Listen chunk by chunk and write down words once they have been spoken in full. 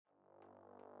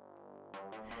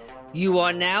You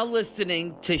are now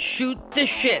listening to Shoot the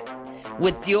Shit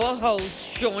with your hosts,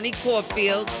 Shawnee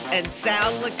Caulfield and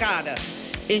Sal Licata.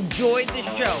 Enjoy the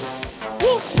show.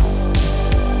 Woo!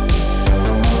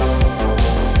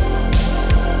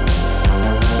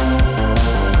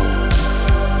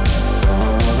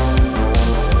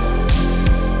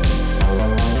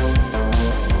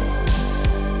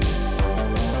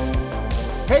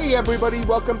 Hey everybody,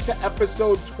 welcome to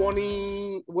episode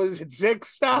 20, was it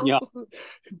 6 now? Yeah.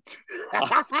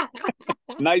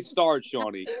 Nice start,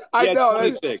 Shawnee. I know.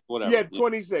 26, whatever. Yeah,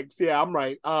 26. Yeah, I'm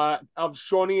right. Of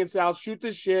Shawnee and Sal, Shoot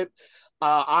the Shit.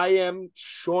 I am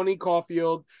Shawnee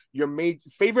Caulfield, your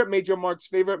favorite Major Mark,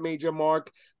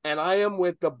 and I am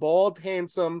with the bald,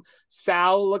 handsome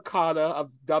Sal Licata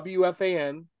of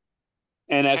WFAN.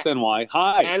 And SNY.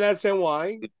 Hi. And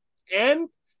SNY. And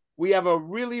we have a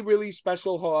really, really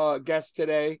special guest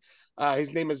today.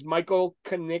 His name is Michael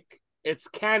Kanik. It's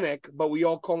Kanik, but we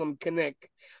all call him Kanik.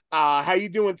 How you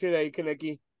doing today,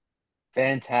 Kaniki?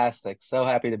 Fantastic. So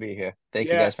happy to be here. Thank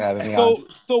you guys for having me on. on.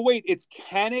 So wait, it's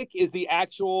Kanik is the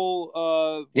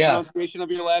actual pronunciation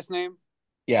of your last name?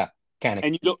 Yeah, Kanik.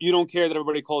 And you don't care that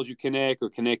everybody calls you Kanik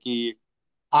or Kaniki?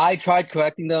 I tried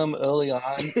correcting them early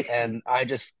on, and I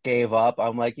just gave up.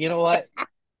 I'm like, you know what?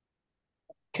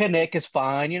 Kanik is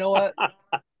fine. You know what?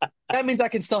 That means I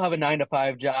can still have a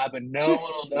 9-to-5 job, and no one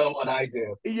will know what I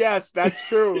do. Yes, that's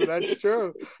true. That's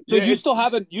true. So you still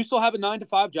have a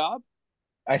 9-to-5 job?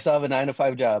 I still have a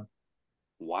 9-to-5 job.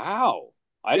 Wow,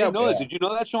 I didn't know that. Did you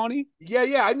know that, Shawnee?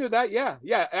 Yeah, I knew that. Yeah.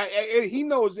 He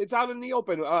knows it's out in the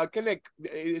open. Kanik,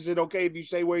 is it okay if you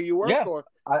say where you work? Yeah, or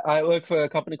I work for a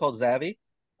company called Zavvi.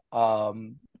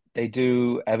 They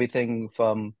do everything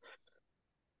from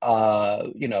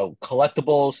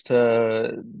collectibles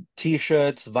to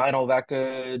t-shirts, vinyl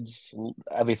records,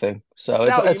 everything. So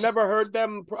you never heard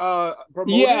them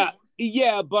promoted?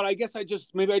 Yeah, but I guess I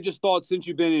just thought, since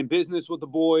you've been in business with the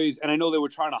boys, and I know they were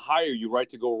trying to hire you, right,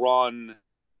 to go run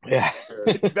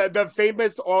the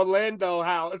famous Orlando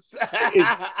house.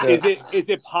 Is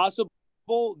it possible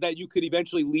that you could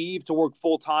eventually leave to work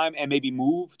full time and maybe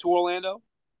move to Orlando?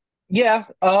 Yeah.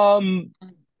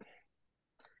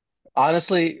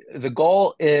 Honestly, the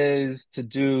goal is to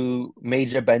do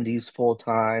Major Bendy's full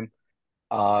time,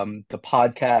 the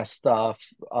podcast stuff,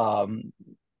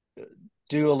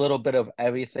 do a little bit of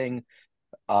everything.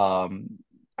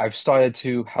 I've started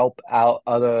to help out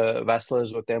other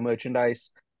wrestlers with their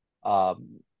merchandise. I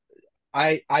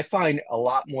find a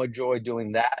lot more joy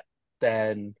doing that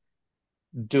than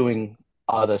doing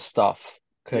other stuff,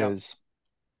 because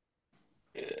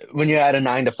when you're at a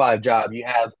 9-to-5 job, you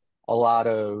have a lot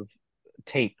of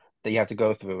tape that you have to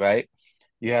go through, right?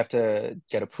 You have to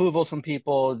get approvals from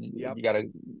people. You gotta,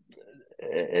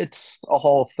 it's a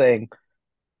whole thing.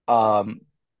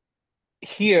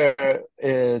 Here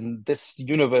in this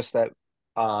universe that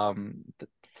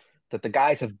that the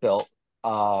guys have built,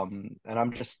 and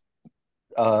I'm just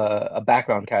a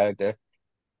background character,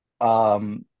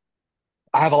 I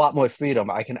have a lot more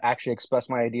freedom. I can actually express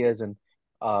my ideas, and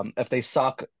if they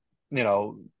suck,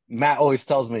 Matt always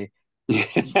tells me,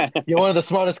 you're one of the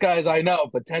smartest guys I know,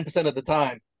 but 10% of the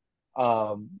time,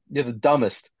 you're the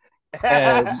dumbest.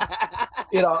 And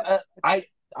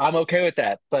I'm okay with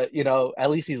that. But at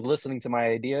least he's listening to my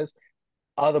ideas.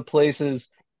 Other places,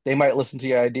 they might listen to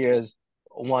your ideas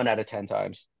 1 out of 10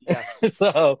 times. Yes.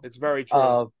 So it's very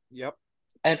true. Yep.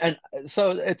 And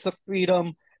so it's a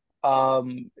freedom.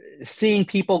 Seeing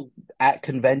people at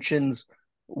conventions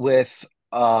with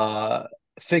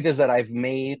figures that I've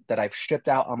made, that I've shipped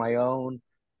out on my own,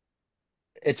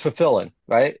 it's fulfilling,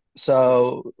 right?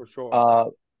 So for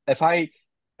sure, if I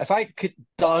could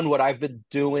done what I've been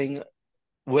doing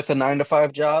with a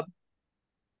 9-to-5 job,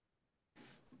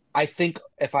 I think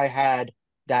if I had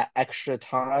that extra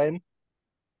time,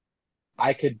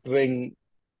 I could bring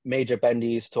Major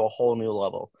Bendy's to a whole new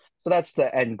level. So that's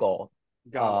the end goal.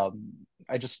 I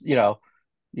just, you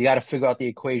got to figure out the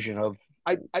equation of.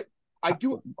 I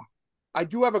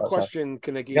do have a question,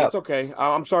 Kaniki. Yeah. It's okay.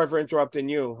 I'm sorry for interrupting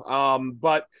you.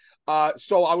 But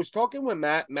so I was talking with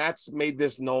Matt. Matt's made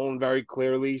this known very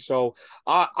clearly. So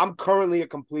I'm currently a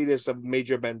completist of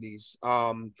Major Bendy's.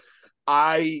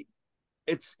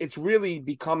 It's really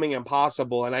becoming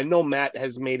impossible. And I know Matt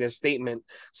has made a statement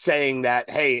saying that,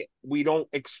 hey, we don't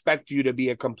expect you to be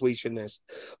a completionist.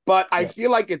 But I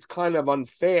feel like it's kind of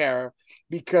unfair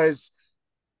because,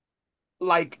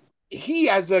 like, he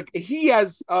as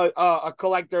a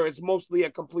collector is mostly a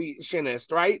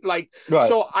completionist, right? Like,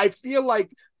 so I feel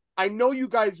like I know you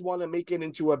guys want to make it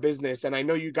into a business, and I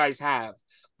know you guys have,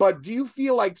 but do you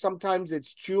feel like sometimes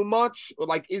it's too much?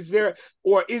 Like, is there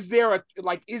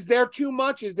too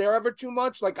much? Is there ever too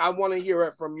much? Like, I want to hear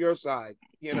it from your side,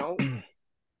 you know?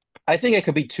 I think it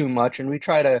could be too much, and we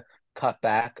try to cut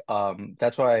back.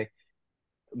 That's why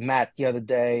Matt the other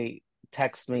day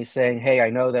texted me saying, "Hey, I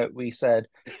know that we said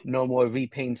no more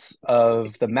repaints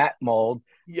of the matte mold,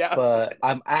 Yeah. but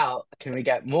I'm out. Can we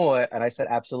get more?" And I said,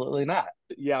 "Absolutely not."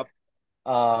 Yep.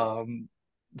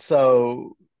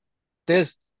 So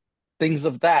there's things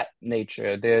of that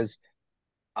nature. There's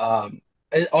are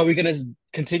we gonna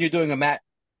continue doing a matte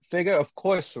figure? Of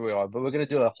course we are, but we're gonna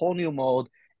do a whole new mold.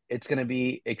 It's gonna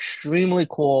be extremely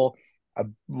cool.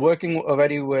 I'm working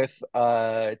already with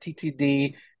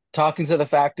TTD, talking to the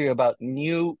factory about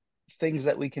new things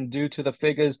that we can do to the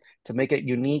figures to make it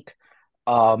unique,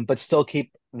 but still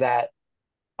keep that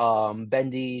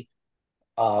bendy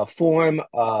form.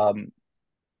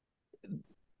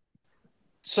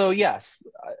 So yes,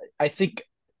 I think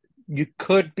you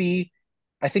could be.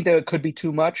 I think that it could be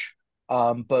too much,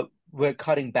 but we're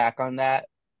cutting back on that.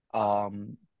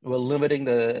 We're limiting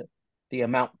the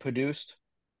amount produced.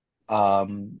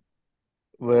 Um,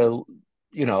 we're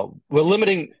we're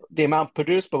limiting the amount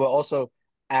produced, but we're also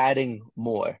adding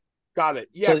more. Got it.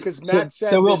 Yeah, So, because so Matt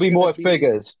said there will there's be gonna more be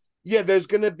figures. yeah, there's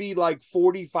gonna be like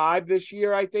 45 this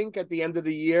year, I think, at the end of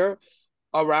the year,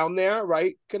 around there,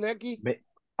 right, Kaneki?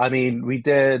 I mean, we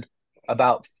did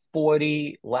about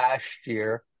 40 last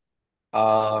year.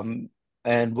 Um,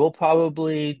 and we'll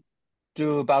probably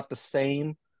do about the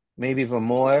same, maybe even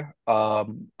more.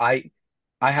 I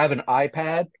have an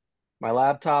iPad, my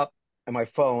laptop, and my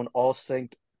phone all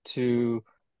synced to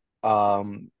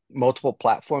multiple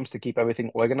platforms to keep everything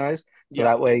organized. So Yep.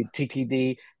 that way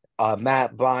TTD,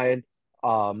 Matt, Brian,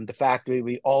 the factory,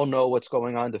 we all know what's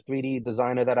going on. The 3D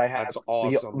designer that I have, That's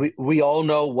awesome. we all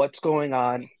know what's going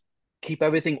on. Keep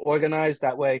everything organized.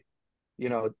 That way, you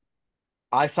know,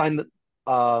 I sign the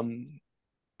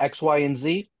X, Y, and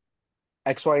Z.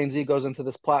 X, Y, and Z goes into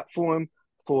this platform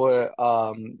for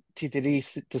TTD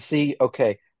to see,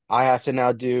 okay, I have to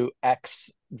now do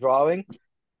X drawing.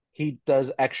 He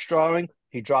does X drawing,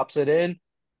 he drops it in.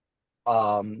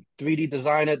 3D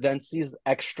designer then sees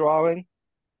X drawing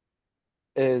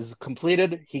is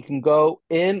completed. He can go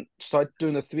in, start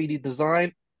doing the 3D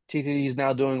design. TTD is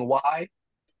now doing Y,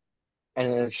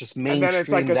 and it's just And then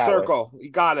it's like mainstream a that way. circle. You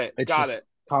got it. It's Got just it.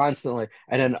 constantly.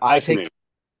 And then I Fascinating.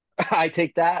 take I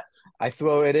take that, I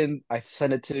throw it in, I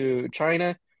send it to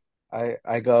China.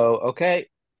 I go, okay,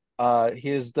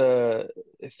 here's the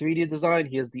 3D design,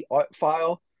 here's the art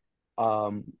file.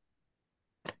 Um,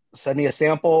 Send me a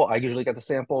sample. I usually get the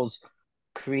samples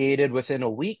created within a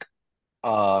week.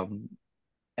 Um,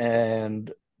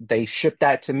 and they ship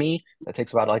that to me. That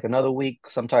takes about like another week.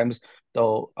 Sometimes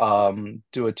they'll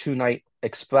do a 2 night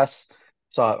express,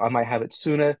 so I might have it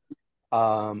sooner.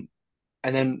 Um,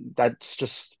 and then that's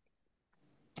just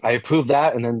I approve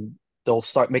that, and then they'll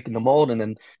start making the mold, and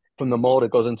then from the mold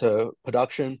it goes into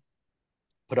production.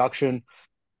 Production,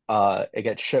 it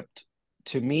gets shipped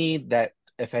to me. That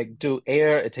if I do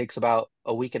air, it takes about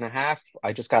a week and a half.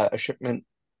 I just got a shipment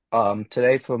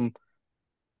today from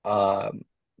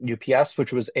UPS,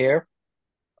 which was air.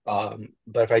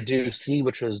 But if I do C,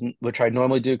 which I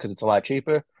normally do because it's a lot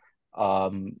cheaper,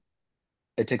 um,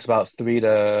 it takes about 3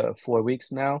 to 4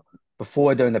 weeks now.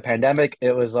 Before during the pandemic,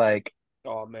 it was like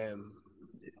Oh man.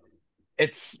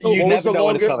 it's So you never know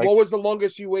when it's coming. What was the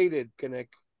longest you waited, Kanik?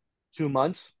 2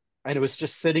 months, and it was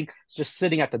just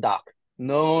sitting at the dock.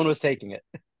 No one was taking it.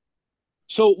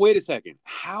 So wait a second.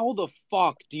 How the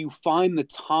fuck do you find the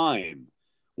time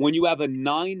when you have a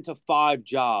 9 to 5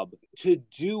 job to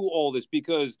do all this?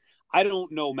 Because I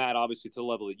don't know Matt obviously to the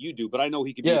level that you do, but I know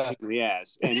he could be a Yeah, pain in the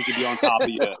ass and he could be on top of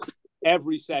you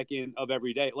every second of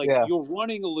every day. Like yeah, you're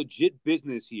running a legit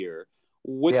business here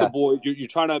with the yeah, boys. You're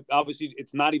trying to obviously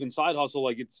it's not even side hustle.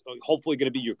 Like it's hopefully going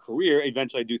to be your career.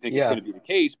 Eventually, I do think it's yeah. going to be the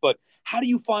case. But how do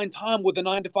you find time with a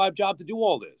 9 to 5 job to do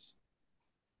all this?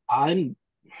 I'm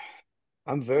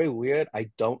I'm very weird. I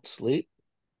don't sleep.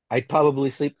 I probably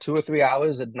sleep 2 or 3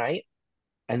 hours at night,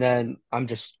 and then I'm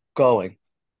just going.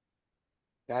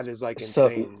 That is like So,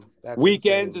 insane. That's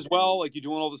Weekends insane. as well. Like you're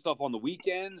doing all this stuff on the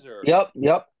weekends, or yep,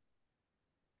 yep.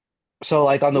 So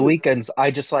like on the Dude, weekends,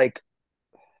 I just like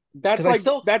because I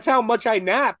still that's how much I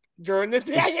nap during the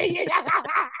day.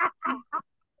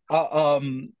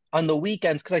 on the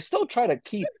weekends because I still try to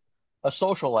keep a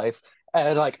social life.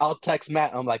 And like I'll text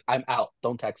Matt, I'm like, I'm out.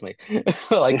 Don't text me.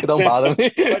 Like, don't bother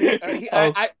me.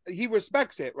 But he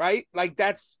respects it, right? Like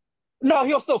that's No,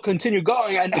 he'll still continue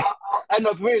going, and I'll end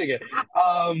up reading it.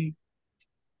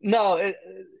 No,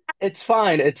 it's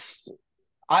fine.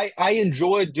 I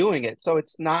enjoy doing it, so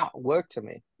it's not work to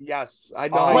me. Yes, I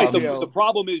know how you Right. The feel.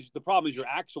 problem is your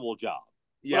actual job.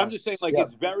 But I'm just saying, Yes. like, Yeah.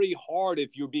 it's very hard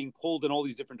if you're being pulled in all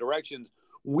these different directions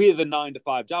with a 9 to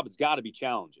 5 job. It's got to be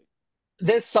challenging.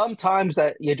 There's some times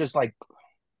that you're just like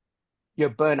you're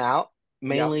burnt out. Yep.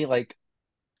 Mainly, like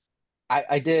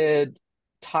I did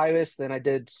Tyrus, then I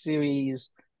did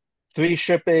series three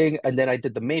shipping, and then I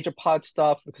did the major pod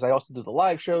stuff because I also do the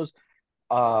live shows.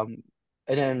 Um,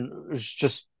 and then there's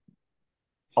just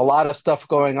a lot of stuff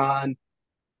going on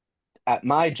at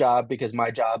my job because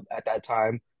my job at that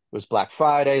time was Black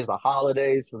Fridays, the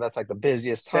holidays, so that's like the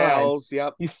busiest time. Sales.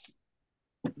 Yep. You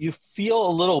you feel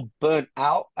a little burnt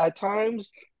out at times,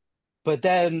 but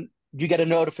then you get a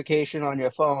notification on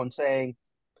your phone saying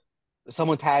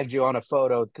someone tagged you on a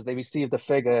photo because they received the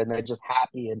figure and they're just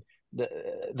happy and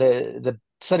the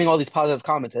sending all these positive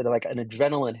comments and like an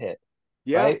adrenaline hit,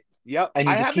 Yeah. right? Yep. And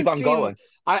you I just keep haven't on seen going.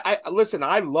 I listen,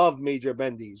 I love major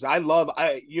bendies.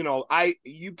 I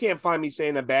you can't find me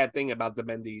saying a bad thing about the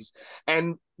bendies.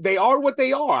 And they are what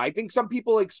they are. I think some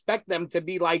people expect them to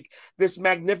be like this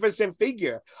magnificent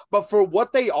figure, but for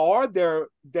what they are, they're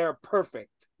perfect.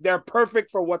 They're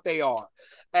perfect for what they are.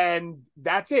 And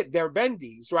that's it. They're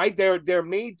bendies, right? They're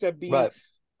made to be Right.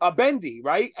 a bendy,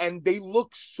 right? And they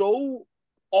look so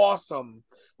awesome.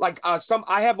 Like some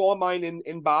I have all mine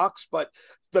in box, but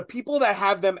the people that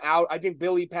have them out, I think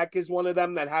Billy Peck is one of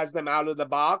them that has them out of the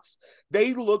box.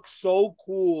 They look so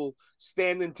cool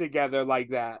standing together like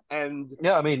that. And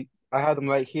Yeah, I mean, I have them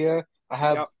right here.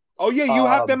 yeah. Oh yeah, you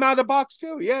have them Um out of the box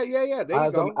too. Yeah, yeah, yeah. There I you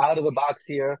have them go. out of the box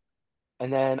here,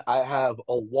 and then I have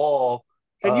a wall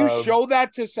Can you of show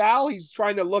that to Sal? He's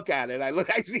trying to look at it. I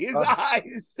see his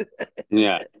eyes.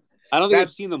 Yeah. I don't think I've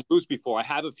That seen them loose before. I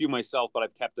have a few myself, but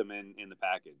I've kept them in the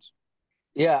package.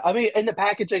 yeah, I mean, in the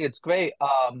packaging, it's great.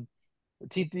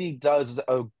 TT does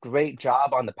a great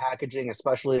job on the packaging,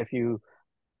 especially if you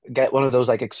get one of those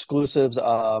like exclusives.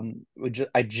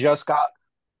 I just got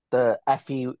the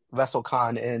FE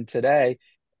WrestleCon in today,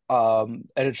 and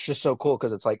it's just so cool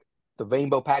because it's like the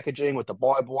rainbow packaging with the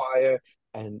barbed wire,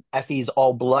 and FE's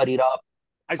all bloodied up.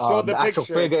 I saw the The actual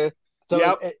picture. figure, so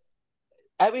Yep.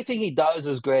 everything he does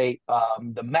is great.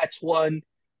 The Mets one,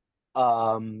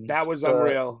 That was the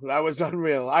unreal. That was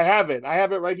unreal. I have it. I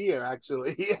have it right here,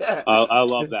 actually. Yeah. I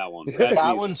love that one. that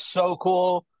Actually, one's so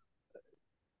cool.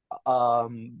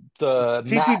 The Matt,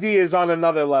 TTD is on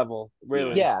another level, yeah,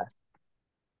 really. yeah,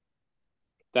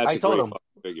 that's I a told great him.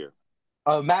 fucking figure.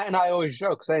 Matt and I always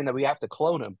joke saying that we have to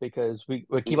clone him because we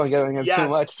keep on getting him too Yes.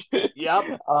 much. Yep.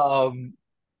 um,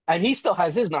 and he still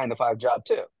has his 9 to 5 job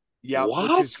too. Yep. Which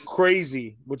What? is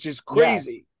crazy. Which is Yeah,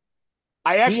 crazy.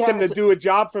 I he asked him to has. do a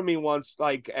job for me once,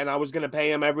 like, and I was gonna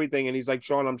pay him everything, and he's like,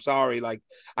 "Sean, I'm sorry, like,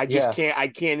 I just Yeah, can't, I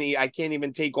can't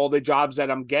even take all the jobs that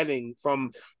I'm getting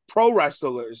from pro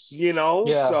wrestlers, you know."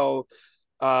 yeah. So,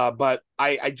 but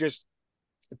I just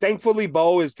thankfully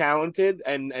Bo is talented,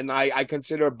 and I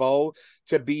consider Bo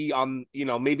to be on,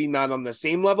 maybe not on the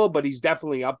same level, but he's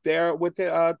definitely up there with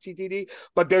TTD.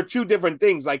 But they're two different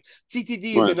things. Like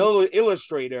TTD is Right. an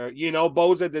illustrator,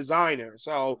 Bo's a designer,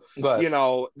 so But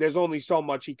there's only so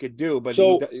much he could do. But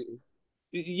So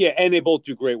yeah, and they both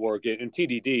do great work. And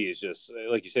TDD is just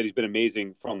like you said, he's been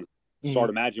amazing from start. mm,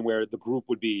 Imagine where the group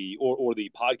would be, or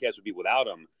the podcast would be without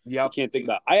him. You yep. can't think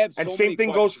about. I have And so same many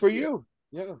thing goes questions for here. you.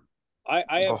 Yeah.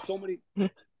 I have oh. so many.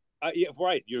 Yeah,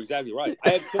 right. You're exactly right. I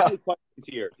have so many questions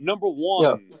here. Number Yeah.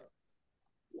 one,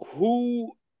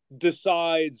 who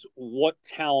decides what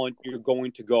talent you're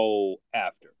going to go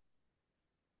after?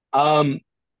 Um.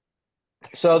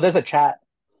 So there's a chat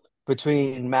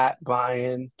between Matt,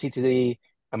 Brian, TTD,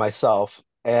 and myself,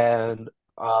 and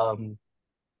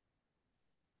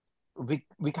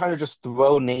we kind of just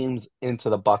throw names into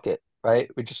the bucket, right?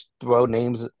 We just throw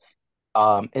names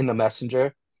in the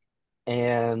messenger,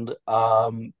 and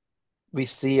we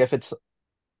see if it's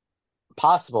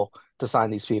possible to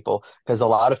sign these people because a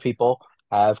lot of people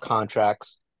have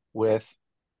contracts with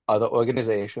other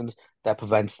organizations that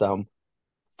prevents them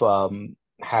from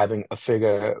having a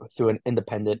figure through an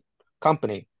independent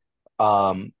company.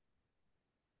 Um,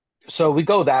 so we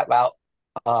go that route.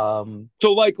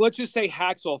 So, like, let's just say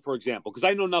Hacksaw, for example, because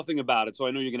I know nothing about it, so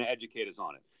I know you're going to educate us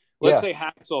on it. Let's Yeah, say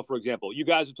Hacksaw, for example. You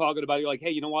guys are talking about it. You're like, hey,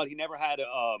 you know what? He never had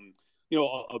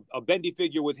a bendy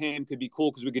figure with him. Could be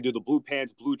cool because we could do the blue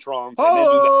pants, blue trunks, and then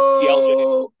do that LJ.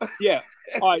 Oh, Yeah.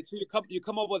 All right. So you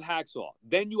come up with Hacksaw.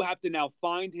 Then you have to now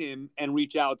find him and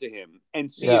reach out to him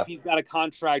and see yeah, if he's got a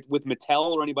contract with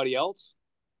Mattel or anybody else.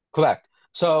 correct.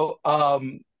 So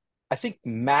I think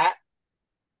Matt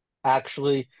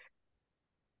actually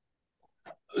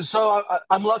So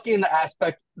I'm lucky in the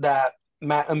aspect that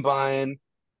Matt and Brian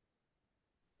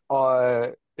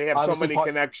are They have so obviously many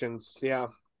connections. Yeah.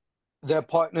 they're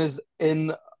partners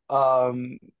in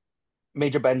um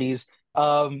Major Bendy's.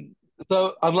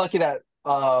 So I'm lucky that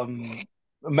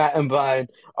Matt and Brian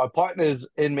are partners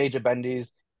in Major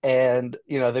Bendy's, and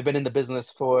they've been in the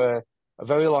business for a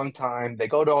very long time. They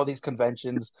go to all these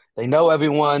conventions. They know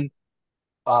everyone.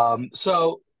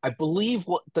 So I believe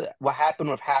what happened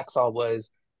with Hacksaw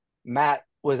was Matt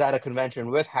was at a convention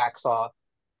with Hacksaw.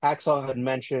 Hacksaw had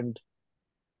mentioned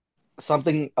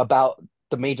something about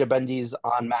the Major Bendy's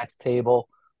on Matt's table.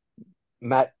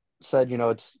 Matt said,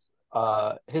 it's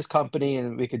his company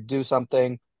and we could do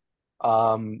something.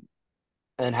 Um,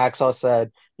 and Hacksaw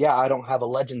said, yeah, I don't have a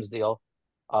Legends deal.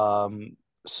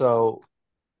 So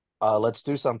let's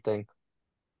do something.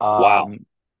 Wow.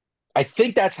 I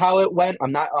think that's how it went.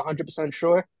 I'm not 100%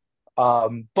 sure.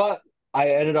 But I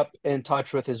ended up in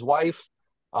touch with his wife,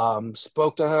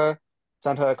 spoke to her,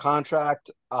 sent her a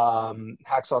contract.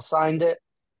 Hacksaw signed it,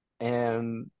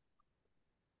 and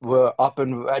we're up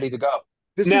and ready to go.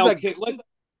 This is Now, a. can, let,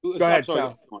 Go I'm ahead, sorry.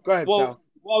 Sal. Go ahead, Well, Sal.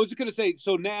 well, I was just going to say,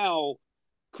 so now,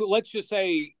 let's just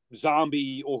say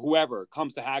Zombie or whoever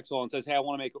comes to Hacksaw and says, hey, I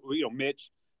want to make,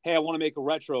 Mitch, hey, I want to make a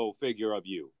retro figure of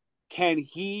you. Can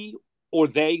he or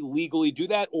they legally do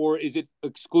that, or is it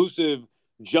exclusive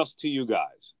just to you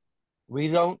guys? We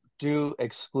don't do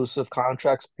exclusive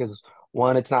contracts because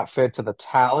one, it's not fair to the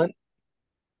talent.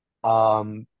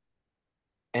 Um,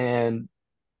 and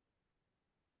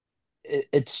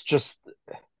it's just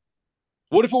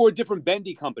What if it were a different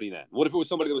bendy company then? What if it was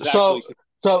somebody that was so actually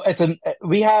so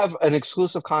we have an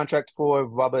exclusive contract for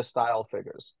rubber style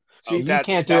figures. So See okay? you that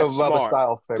can't do a that's rubber smart.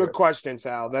 style Good figure. question,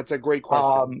 Sal. That's a great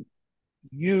question. Um,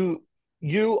 you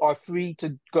you are free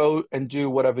to go and do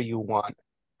whatever you want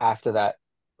after that.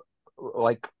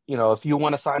 Like, if you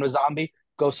want to sign with Zombie,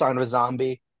 go sign with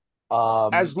Zombie.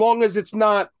 As Um, long as it's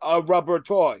not a rubber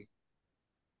toy.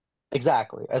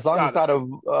 exactly. As long as it's Got it.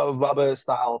 not a rubber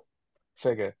style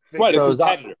figure. Right, a Figure. So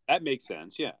competitor. That makes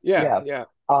sense. Yeah. Yeah, yeah.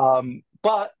 yeah.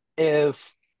 But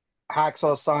if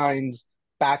Hacksaw signs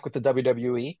back with the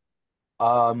WWE,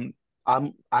 um,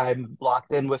 I'm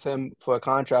locked in with him for a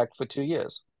contract for 2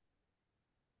 years.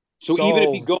 So even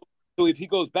if he So goes, so if he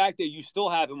goes back there, you still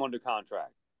have him under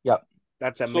contract. Yep.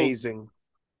 that's So amazing.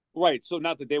 right. So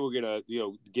not that they were gonna,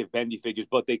 give bendy figures,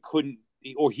 but they couldn't,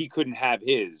 or he couldn't have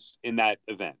his in that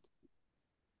event.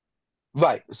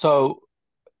 Right. So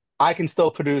I can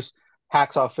still produce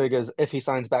Hacksaw figures if he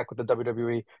signs back with the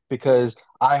WWE because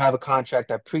I have a contract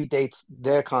that predates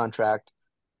their contract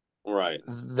Right.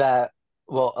 that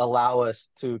will allow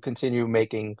us to continue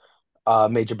making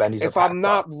major bendies of If I'm Hacksaw.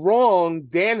 not wrong,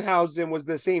 Danhausen was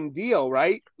the same deal,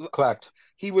 right? Correct.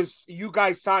 You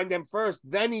guys signed him first,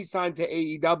 then he signed to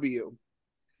AEW.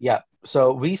 Yeah.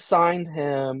 So we signed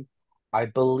him, I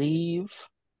believe,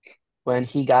 when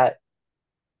he got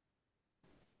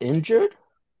injured,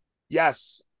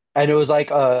 Yes. and it was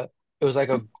like a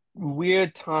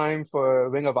weird time for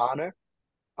Ring of Honor,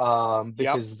 Yep.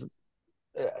 because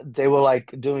they were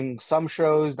like doing some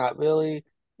shows, not really,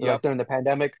 like Yep. during the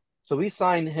pandemic. So we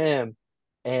signed him,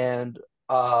 and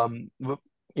um,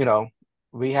 you know,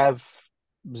 we have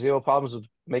zero problems with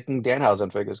making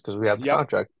Danhausen figures because we have the Yep.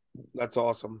 contract. That's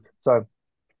awesome. So,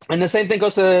 and the same thing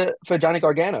goes for Johnny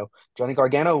Gargano. Johnny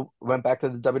Gargano went back to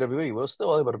the WWE. We're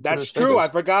still able to That's produce true. I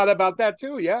figures, forgot about that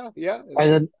too. Yeah, yeah.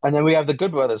 and then we have the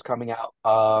Good Brothers coming out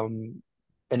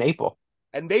in April.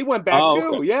 And they went back Oh,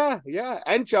 okay. too. Yeah, yeah.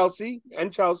 And Chelsea.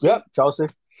 And Chelsea. Yep, Chelsea.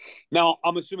 Now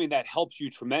I'm assuming that helps you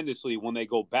tremendously when they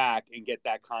go back and get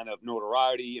that kind of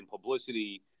notoriety and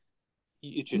publicity.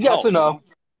 It should Yes help, and no? no.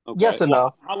 Okay. Yes and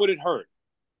Well, no. how would it hurt?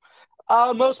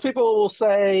 Most people will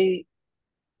say,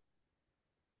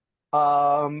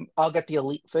 I'll get the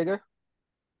elite figure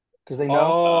because they know.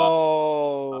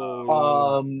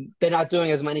 Oh, They're not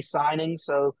doing as many signings,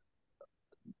 so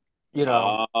you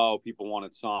know People want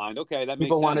it signed. Okay, that makes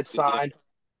people want it sense. Yeah.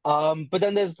 signed. But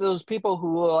then there's those people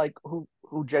who are like who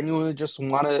genuinely just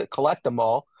want to collect them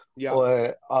all, yeah.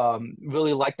 or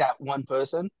really like that one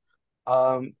person,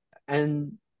 um,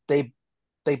 and they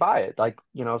they buy it. Like,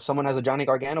 if someone has a Johnny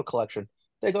Gargano collection,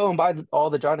 they go and buy all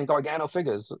the Johnny Gargano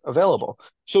figures available.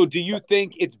 So, do you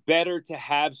think it's better to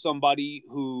have somebody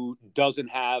who doesn't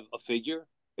have a figure?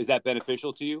 Is that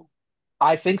beneficial to you?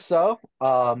 I think so.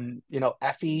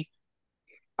 Effie,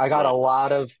 I got a Right.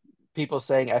 lot of people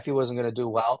saying Effie wasn't going to do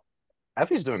well.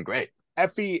 Effie's doing great.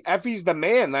 Effie's the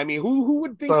man. I mean, who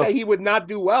would think So, that he would not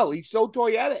do well? He's so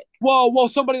toyetic. Well,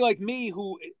 somebody like me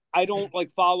who I don't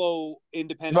like follow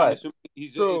independent. I'm right. assuming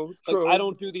he's True, like I true.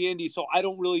 don't do the indie, so I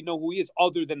don't really know who he is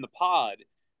other than the pod.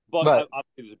 But But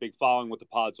obviously, there's a big following with the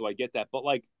pod, so I get that. But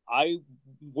like, I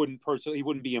wouldn't personally, he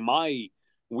wouldn't be in my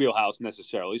wheelhouse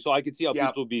necessarily. So I could see how Yeah,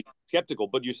 people would be skeptical.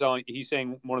 But he's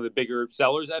saying one of the bigger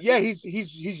sellers at yeah, me.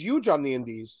 he's huge on the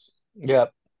indies. yeah,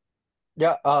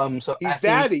 yeah. So He's actually,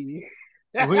 daddy.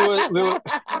 we were we were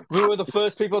we were the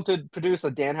first people to produce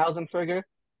a Danhausen figure.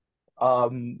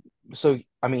 Um, so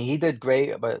I mean, he did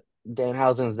great, but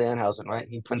Danhausen's Danhausen, right?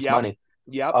 He prints Yep, money.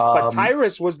 yep. But Um,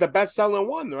 Tyrus was the best selling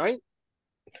one, right?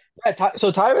 yeah,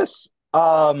 so Tyrus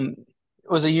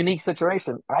was a unique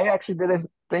situation. I actually didn't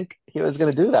think he was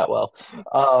going to do that well.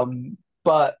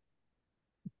 But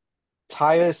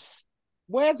Tyrus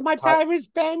Where's my Ty Tyrus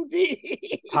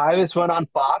Bendy? Tyrus went on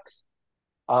Fox,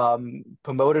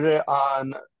 promoted it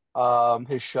on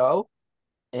his show,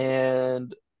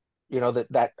 and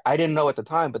that I didn't know at the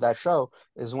time, but that show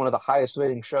is one of the highest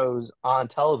rating shows on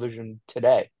television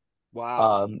today.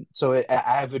 Wow, So it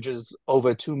averages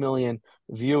over 2 million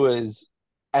viewers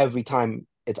every time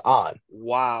it's on,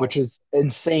 which wow. is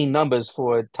insane numbers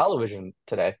for television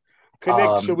today.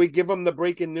 Kanik, should Um, we give him the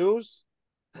breaking news?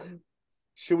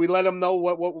 Should we let him know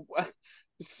what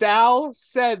Sal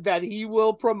said that he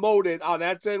will promote it on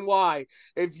SNY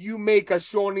if you make a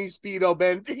Shawnee Speedo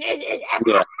bend?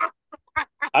 Yeah,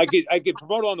 I could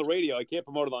promote it on the radio. I can't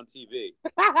promote it on TV.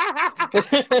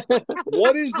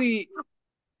 What is the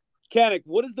Kanik,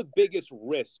 what is the biggest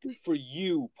risk for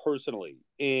you personally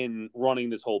in running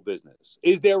this whole business?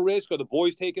 Is there risk? Are the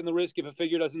boys taking the risk if a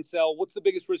figure doesn't sell? What's the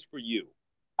biggest risk for you?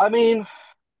 I mean,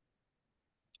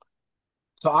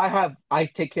 so I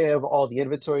take care of all the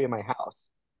inventory in my house.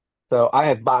 So I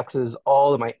have boxes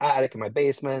all in my attic, in my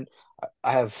basement.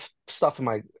 I have stuff in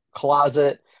my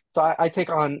closet. So I take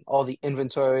on all the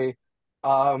inventory.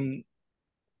 Um,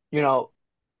 you know,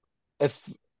 if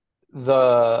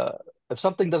the if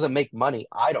something doesn't make money,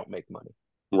 I don't make money,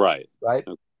 Right. right?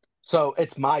 So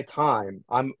it's my time.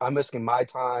 I'm risking my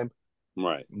time,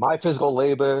 Right. my physical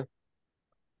labor,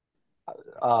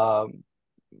 um,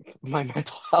 my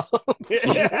mental health,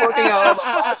 working out all the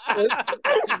boxes.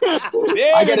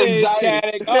 I There get it is, anxiety.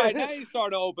 Kanik. All right, now you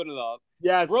start to open it up.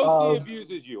 Yes. Broski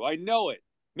abuses you. I know it.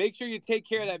 Make sure you take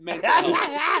care of that mental health.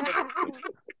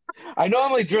 I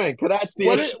normally drink. That's the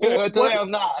What issue. is Today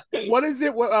I'm not. what is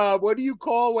it? What do you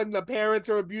call when the parents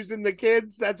are abusing the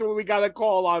kids? That's what we got to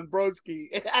call on Broski.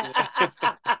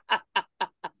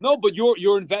 No, but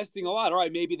you're investing a lot. All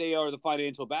right, maybe they are the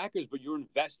financial backers, but you're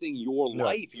investing your Yeah,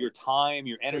 life, your time,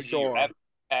 your For energy, your sure.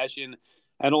 passion,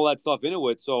 and all that stuff into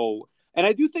it. So, and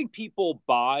I do think people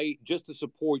buy just to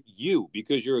support you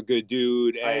because you're a good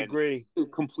dude I and agree.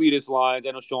 complete his lines.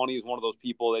 I know Shawnee is one of those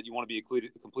people that you want to be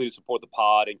complete to support the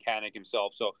pod and Kanik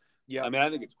himself. So, I Yep. mean, I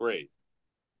think it's great.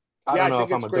 I Yeah, don't I know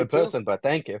think if I'm it's a good great too. person, but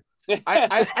thank you.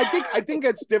 I think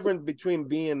it's different between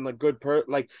being a good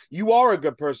like you are a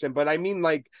good person, but I mean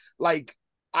like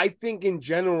I think in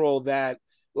general that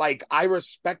like I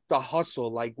respect the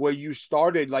hustle, like where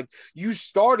like you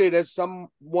started as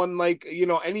someone like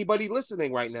anybody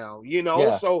listening right now,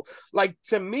 Yeah, so like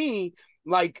to me,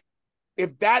 like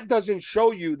if that doesn't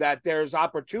show you that there's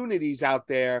opportunities out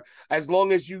there, as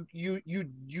long as you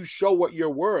show what you're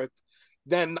worth,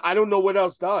 then I don't know what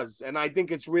else does. And I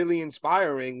think it's really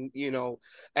inspiring,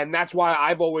 and that's why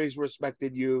I've always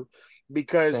respected you,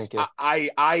 because thank you.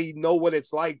 I know what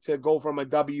it's like to go from a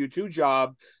W-2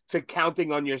 job to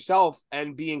counting on yourself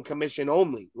and being commission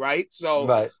only, right? So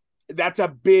Right. that's a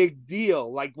big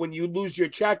deal. Like when you lose your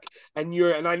check and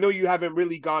I know you haven't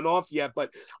really gone off yet,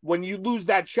 but when you lose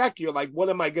that check, you're like, what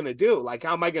am I going to do? Like,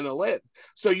 how am I going to live?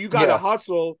 So you got to Yeah,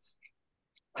 hustle,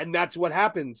 and that's what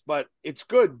happens. But it's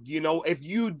good. If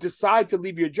you decide to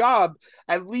leave your job,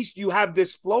 at least you have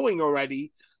this flowing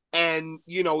already, and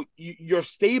you're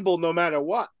stable no matter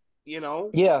what.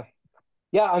 yeah,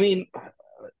 yeah. I mean,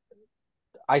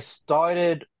 I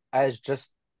started as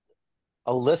just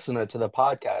a listener to the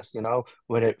podcast.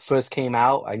 When it first came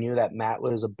out, I knew that Matt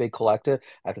was a big collector.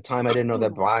 At the time, I didn't know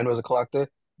that Brian was a collector.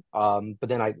 But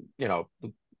then I,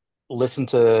 listened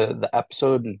to the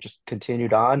episode and just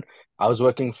continued on. I was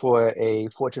working for a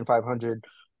Fortune 500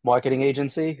 marketing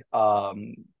agency.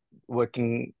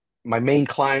 Working, my main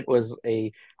client was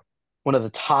one of the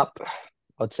top,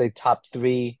 I'd say top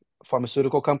three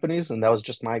pharmaceutical companies, and that was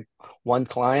just my one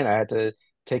client. I had to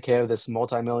take care of this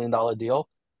multi-million-dollar deal.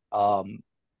 Um,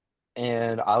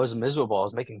 and I was miserable. I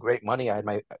was making great money. I had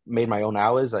made my own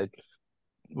hours. I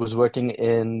was working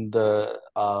in the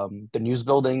news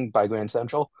building by Grand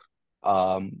Central.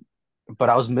 Um, but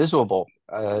I was miserable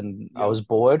and I Yep. was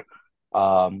bored.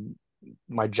 Um,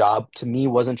 my job to me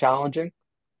wasn't challenging.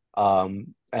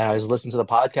 And I was listening to the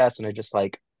podcast and it just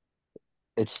like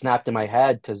it snapped in my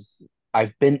head because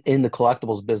I've been in the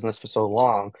collectibles business for so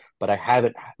long, but I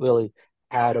haven't really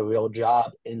had a real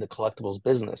job in the collectibles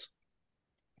business.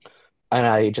 And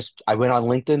I went on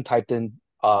LinkedIn, typed in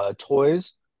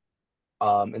toys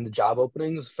in the job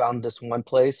openings, found this one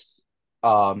place,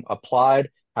 applied,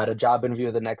 had a job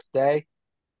interview the next day,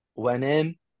 went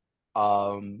in,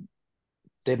 um,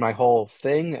 did my whole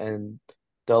thing, and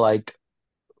they're like,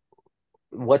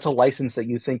 "What's a license that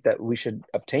you think that we should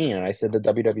obtain?" And I said the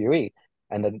WWE.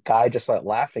 And the guy just started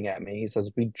laughing at me. He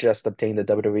says, "We just obtained the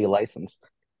WWE license."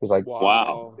 He's like, Wow.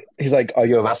 Wow. he's like, "Are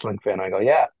you a wrestling fan?" I go,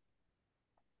 "Yeah."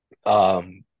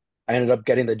 Um, I ended up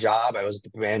getting the job. I was the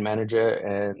brand manager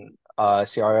and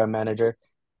CRM manager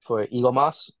for Eagle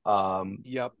Moss.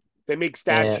 Yep. They make And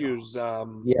statues.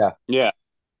 yeah, Yeah.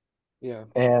 Yeah.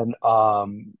 and I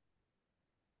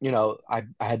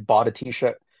had bought a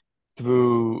t-shirt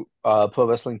through Pro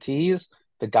Wrestling Tees.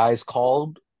 The guys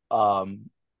called,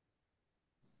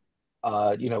 they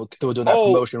were doing that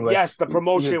Oh, promotion where yes, the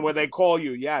promotion where they call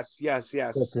you. Yes, yes,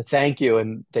 yes. to thank you,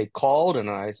 and they called, and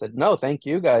I said, "No, thank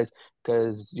you guys,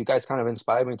 because you guys kind of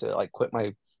inspired me to like quit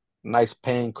my nice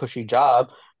paying cushy job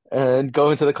and go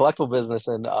into the collectible business."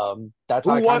 And that's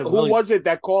how I kind of Who really, was it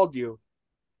that called you?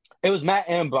 it was Matt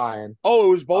and Brian. Oh,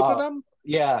 it was both of uh them?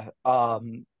 yeah,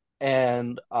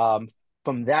 and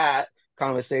from that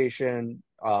conversation,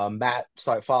 Matt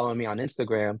started following me on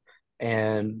Instagram,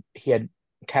 and he had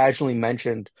casually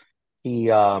mentioned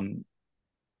he um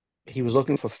he was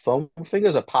looking for foam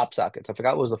fingers or pop sockets. I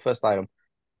forgot what was the first item.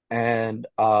 And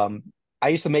I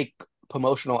used to make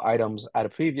promotional items at a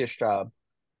previous job,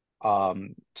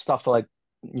 stuff for like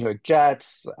New York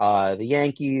Jets, the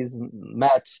Yankees,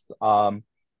 Mets,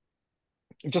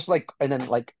 just like, and then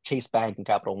like Chase Bank and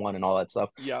Capital One and all that stuff.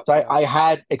 Yep, So yep. I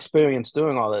had experience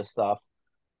doing all this stuff.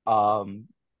 Um,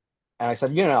 and I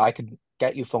said, I could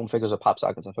get you foam figures or pop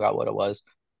sockets. I forgot what it was.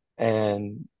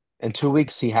 And in 2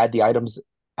 weeks, he had the items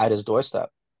at his doorstep.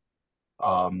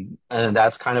 And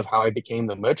that's kind of how I became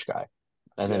the merch guy.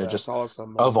 And then Yeah, it that's just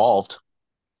awesome, man. evolved.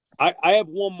 I have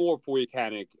one more for you,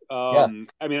 Kanik. Yeah.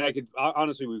 I mean, I could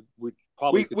honestly, we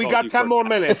probably could We talk to got you 10 for more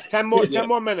minutes. 10 yeah.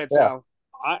 more minutes, Yeah. Al.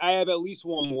 I have at least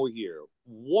one more here.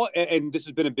 What, and this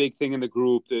has been a big thing in the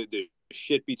group, the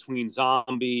shit between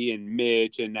Zombie and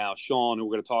Mitch and now Shawn, who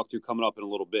we're going to talk to coming up in a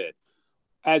little bit.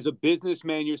 As a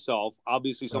businessman yourself,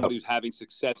 obviously somebody who's having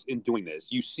success in doing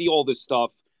this, you see all this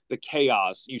stuff, the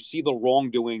chaos, you see the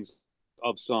wrongdoings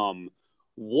of some.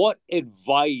 What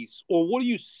advice or what do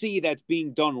you see that's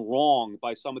being done wrong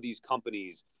by some of these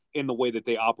companies in the way that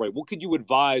they operate? What could you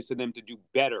advise to them to do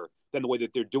better than the way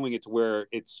that they're doing it to where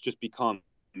it's just become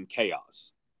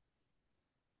chaos?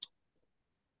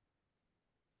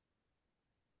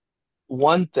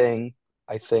 One thing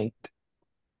I think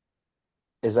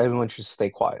is everyone should stay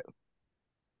quiet.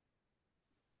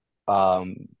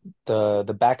 Um,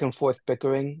 the back and forth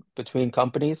bickering between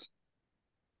companies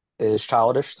is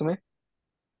childish to me.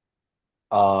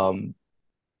 Um,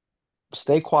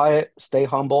 Stay quiet, stay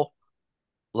humble,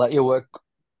 let your work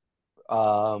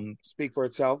Speak for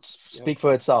itself. Yep. speak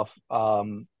for itself.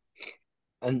 And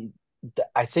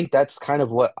I think that's kind of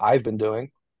what I've been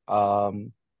doing.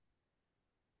 Um,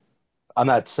 I'm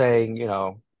not saying,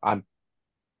 I'm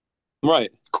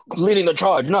Right. leading the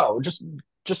charge. No, just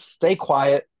stay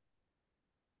quiet,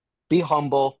 be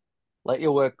humble, let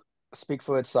your work speak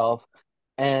for itself,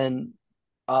 and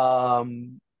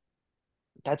um,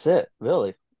 that's it,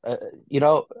 really. You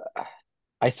know,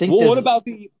 I think Well, there's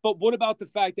what about the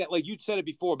fact that, like you said it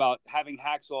before, about having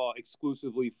Hacksaw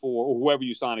exclusively for, or whoever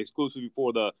you sign exclusively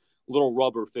for the little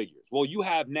rubber figures? Well, you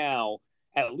have now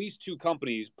at least two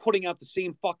companies putting out the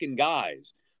same fucking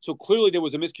guys. So clearly there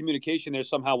was a miscommunication there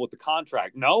somehow with the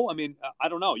contract. No, I mean, I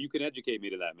don't know. You can educate me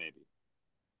to that maybe.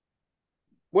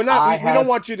 We're not I we don't have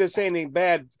want you to say anything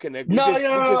bad, Kanik. no, We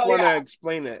just want to yeah.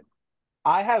 explain it.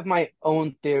 I have my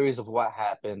own theories of what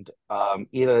happened.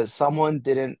 Either someone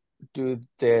didn't do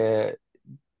their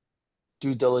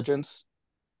due diligence,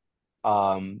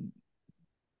 um,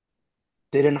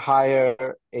 didn't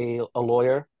hire a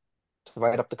lawyer to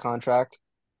write up the contract,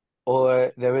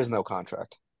 or there is no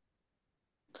contract.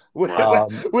 We,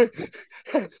 Right.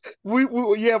 we,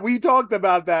 yeah, we talked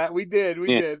about that. We Yeah.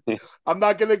 did. I'm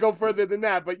not going to go further than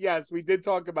that, but yes, we did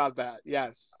talk about that.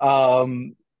 Yes.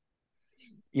 Um,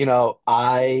 you know,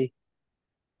 I,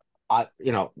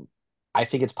 you know, I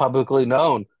think it's publicly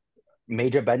known.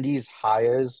 Major Bendy's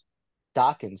hires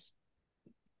Dawkins,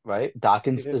 right?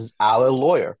 Dawkins is our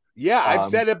lawyer. Yeah, I've Um,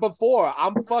 said it before.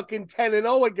 I'm fucking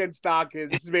 10-0 against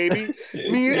Dawkins, baby.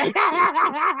 Me.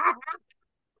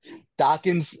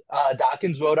 Dawkins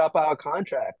wrote up our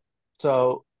contract.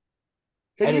 So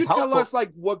Can and you it's tell helpful. us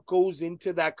like what goes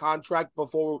into that contract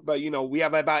before? But we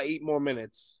have about 8 more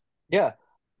minutes. Yeah.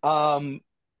 Um,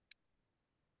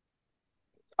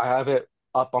 I have it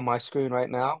up on my screen right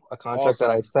now, a contract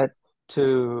that I Awesome. sent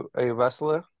to a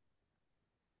wrestler.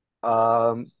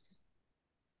 Um,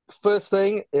 First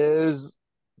thing is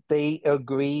they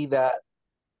agree that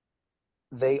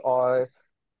they are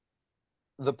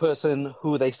the person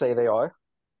who they say they are,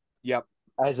 Yep.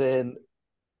 as in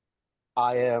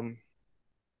I am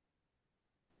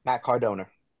Matt Cardona,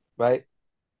 right?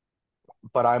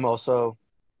 But I'm also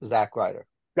Zack Ryder,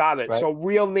 Got it. right? So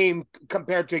real name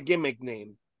compared to gimmick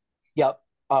name. Yep.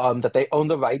 That they own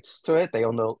the rights to it. They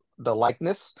own the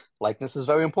likeness. Likeness is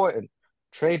very important.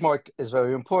 Trademark is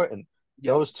very important.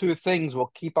 Yep. Those two things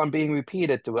will keep on being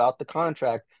repeated throughout the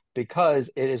contract because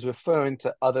it is referring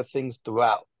to other things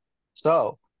throughout.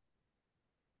 So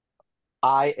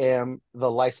I am the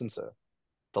licensor.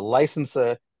 The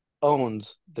licensor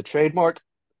owns the trademark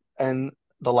and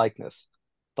the likeness.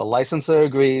 The licensor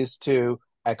agrees to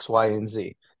X, Y, and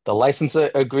Z. The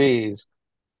licensor agrees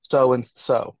so and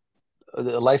so.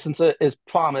 The licensor is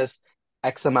promised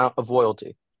X amount of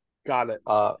royalty. Got it.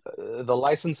 The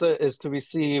licensor is to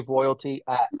receive royalty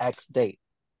at X date.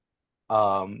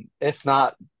 If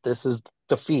not, this is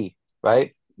the fee,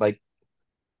 right? Like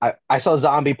I saw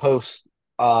Zombie post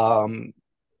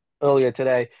earlier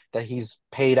today that he's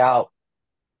paid out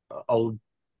a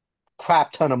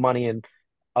crap ton of money in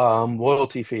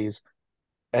royalty fees,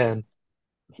 and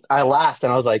I laughed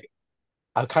and I was like,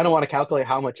 I kind of want to calculate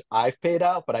how much I've paid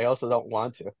out, but I also don't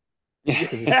want to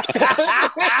because Yeah.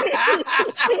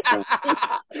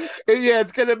 Yeah,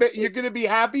 it's gonna be you're gonna be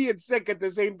happy and sick at the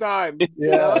same time.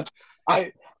 yeah.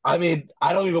 I I mean,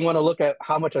 I don't even want to look at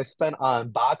how much I spent on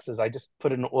boxes. I just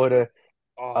put an order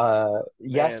Oh man.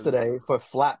 yesterday for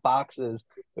flat boxes.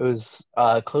 It was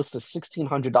close to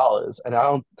 $1,600, and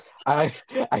I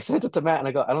I sent it to Matt and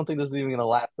I go, I don't think this is even gonna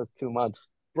last us 2 months.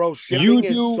 Bro, You shipping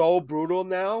is do, so brutal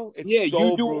now. It's yeah,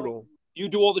 so brutal. you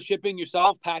do all the shipping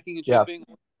yourself, packing and Yeah, shipping.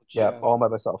 yeah, Yeah. all by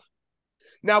myself.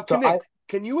 Now, So Kanik,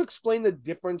 can you explain the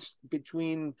difference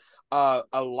between a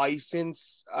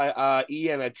license,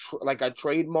 and like a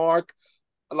trademark?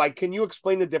 Like, can you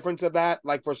explain the difference of that?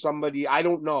 Like for somebody, I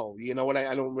don't know. You know what?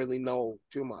 I don't really know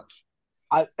too much.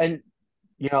 and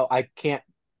I can't.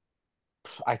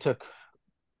 I took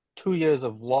 2 years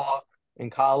of law in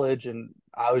college, and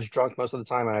I was drunk most of the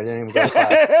time, and I didn't even go to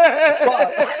class.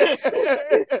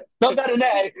 But still got an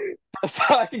A, so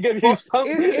I can give you Well, some.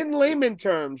 in layman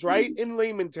terms, right? In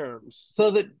layman terms.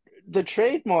 So the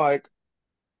trademark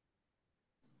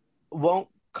won't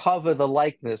cover the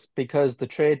likeness because the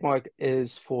trademark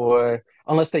is for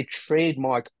unless they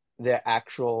trademark their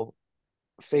actual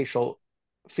facial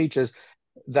features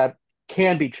that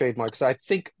can be trademarked. So I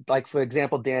think, like for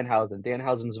example, Danhausen.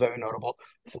 Danhausen is very notable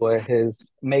for his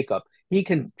makeup. He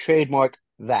can trademark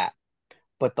that,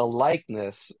 but the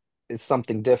likeness is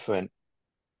something different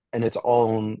in its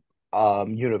own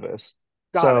universe.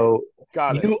 Got it. So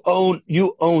Got it.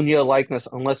 you own your likeness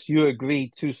unless you agree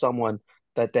to someone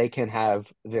that they can have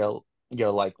your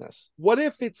likeness. What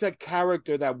if it's a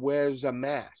character that wears a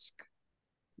mask?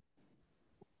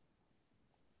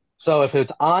 So if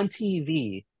it's on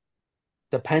TV,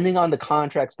 depending on the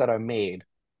contracts that are made,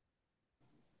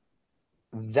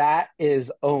 that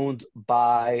is owned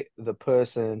by the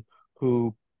person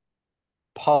who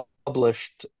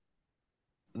published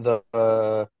the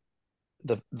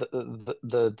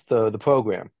the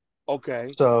program.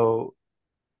 Okay. So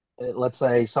let's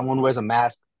say someone wears a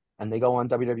mask and they go on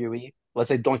WWE. Let's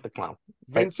say Doink the Clown,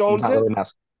 right? Vince He's owns not it. really a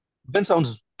mask. Vince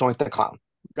owns Doink the Clown.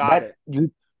 Got That it.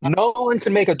 you No one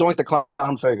can make a Doink the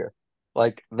Clown figure.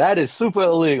 Like that is super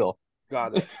illegal.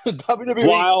 Got it. WWE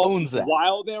While owns that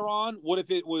while they're on, what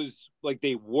if it was like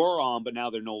they were on, but now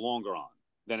they're no longer on?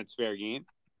 Then it's fair game.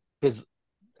 because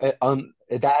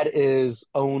that is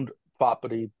owned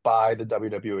property by the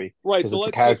WWE Right. because So it's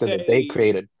a character that they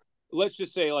created. let's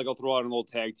just say, like, I'll throw out an old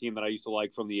tag team that I used to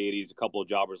like from the '80s, a couple of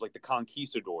jobbers, like the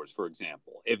Conquistadors, for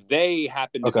example. If they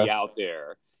happen to Okay. be out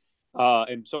there,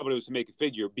 and somebody was to make a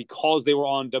figure because they were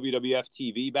on WWF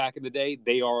TV back in the day,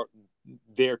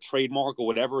 their trademark or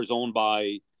whatever is owned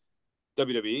by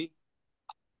WWE.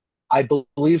 I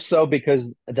believe so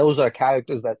because those are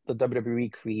characters that the WWE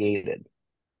created.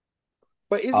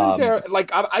 But isn't Um, there like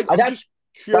I'm that just that's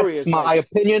curious? my Like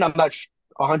opinion. I'm not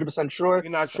 100% sure.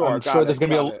 you're not sure. I'm Got sure it. there's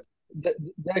gonna Got be it.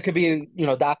 there could be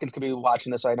Dawkins could be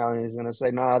watching this right now and he's gonna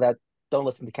say, no, that don't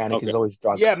listen to Kanik. Okay. He's always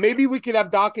drunk. Yeah, maybe we could have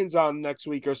Dawkins on next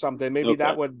week or something. Maybe Okay.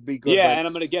 that would be good. Yeah, but and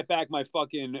I'm gonna get back my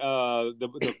fucking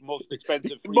the most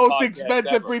expensive free most podcast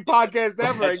expensive ever. free podcast ever.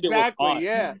 That shit was Exactly. fun.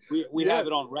 Yeah. We Yeah. have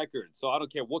it on record, so I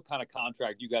don't care what kind of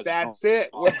contract you guys. That's it.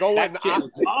 We're going. That shit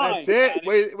was mine, That's it.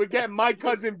 Kanik. We're getting my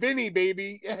cousin Vinny,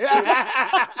 baby.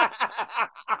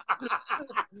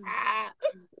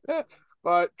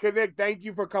 But Kanik, thank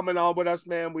you for coming on with us,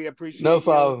 man. We appreciate No you.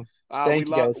 problem. Thank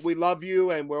you, guys. We love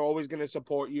you, and we're always going to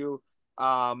support you.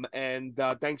 And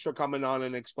thanks for coming on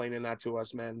and explaining that to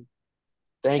us, man.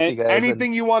 Thank you, guys.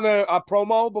 Anything you want to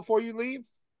promo before you leave?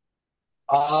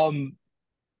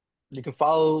 You can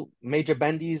follow Major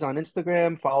Bendies on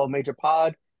Instagram, follow Major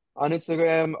Pod on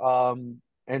Instagram,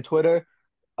 and Twitter.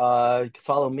 You can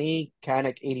follow me,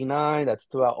 Kanik89. That's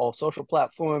throughout all social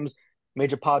platforms.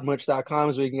 MajorPodMerch.com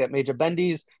is where you can get Major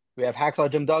Bendies. We have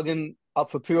Hacksaw Jim Duggan up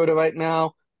for pre-order right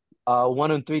now.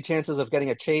 1 in 3 chances of getting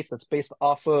a chase that's based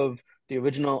off of the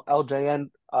original LJN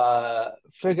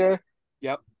figure.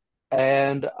 Yep.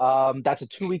 And that's a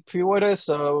 2-week pre-order,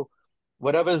 so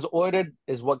whatever is ordered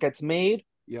is what gets made.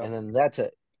 Yep. And then that's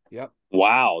it. Yep.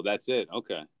 Wow, that's it.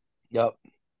 Okay. Yep.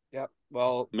 Yep.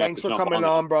 Well, I'm thanks for jump coming on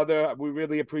on, brother. We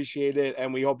really appreciate it,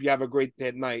 and we hope you have a great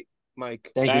night, Mike.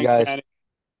 Thank you, Thanks, guys. Kanik.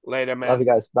 Later, man. Love you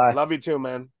guys. Bye. Love you too,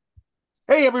 man.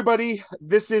 Hey, everybody.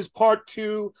 This is part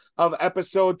 2 of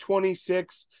episode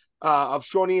 26 of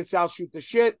Shawnee and Sal Shoot the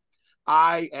Shit.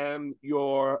 I am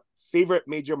your favorite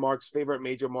Major Mark,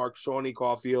 Shawnee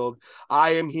Caulfield.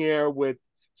 I am here with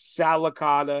Sal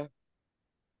Licata.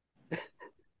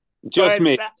 Just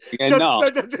me.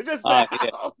 Just Sal.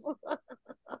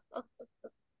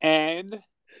 Yeah.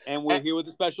 And we're here with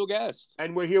a special guest.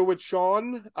 And we're here with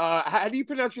Shawn. How do you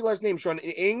pronounce your last name, Shawn?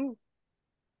 Ing?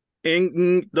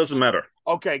 Ing doesn't matter.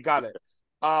 Okay, got it.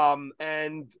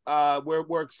 And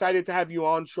we're excited to have you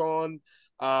on, Shawn.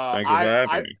 Thank you for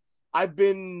having me. I've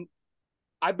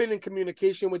been in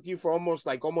communication with you for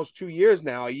almost 2 years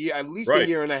now, at least a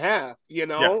year and a half,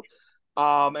 Yeah.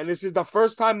 And this is the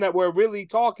first time that we're really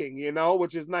talking,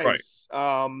 which is nice.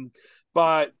 Right.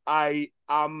 But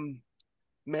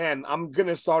man, I'm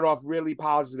gonna start off really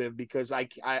positive because I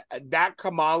that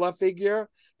Kamala figure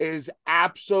is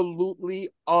absolutely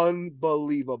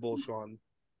unbelievable, Shawn.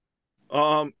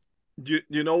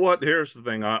 You know what? Here's the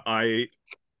thing. I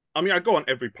mean, I go on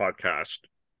every podcast,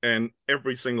 and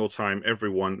every single time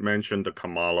everyone mentioned the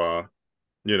Kamala,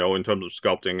 in terms of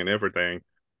sculpting and everything,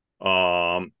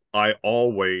 I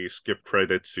always give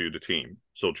credit to the team.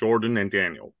 So Jordan and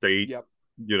Daniel, they,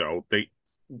 they,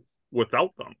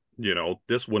 without them,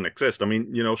 this wouldn't exist. I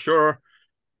mean, sure,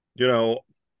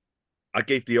 I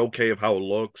gave the okay of how it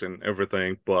looks and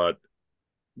everything, but,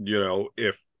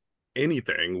 if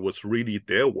anything was really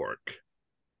their work.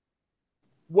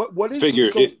 What is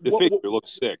figure? So, the figure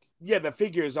looks sick. Yeah, the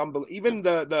figure is unbelievable. Even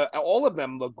the all of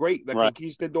them look great. The right.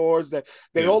 conquistadors,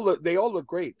 they all look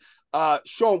great.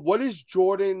 Shawn, what is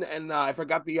Jordan and I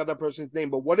forgot the other person's name,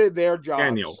 but what are their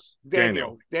jobs?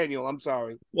 Daniel. I'm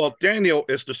sorry. Well, Daniel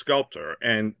is the sculptor,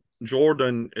 and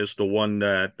Jordan is the one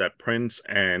that prints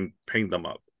and paint them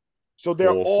up. So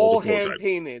they're all hand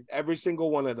painted, every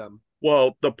single one of them.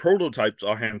 Well, the prototypes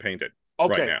are hand painted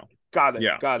right now. Got it.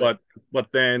 Yeah, got it.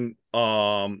 But then,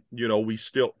 we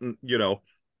still,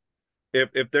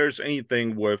 if there's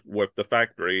anything with the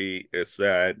factory, is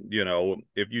that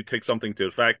if you take something to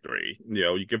the factory,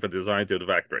 you give a design to the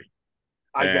factory.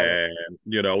 I get it.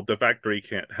 And the factory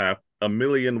can't have a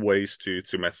million ways to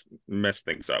mess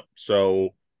things up. So,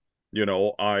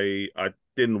 I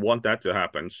didn't want that to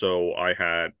happen. So I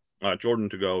had Jordan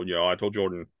to go. I told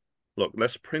Jordan, look,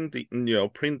 let's print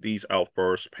these out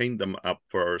first, paint them up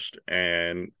first,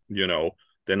 and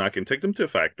then I can take them to the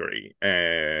factory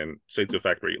and say to the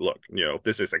factory, look,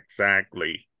 this is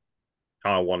exactly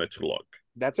how I want it to look.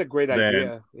 That's a great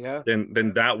idea. Yeah.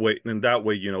 Then that way,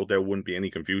 there wouldn't be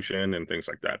any confusion and things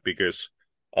like that. Because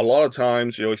a lot of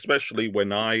times, especially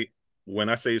when I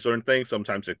say certain things,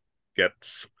 sometimes it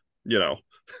gets,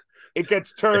 it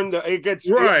gets turned. It gets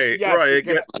right. It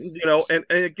gets, and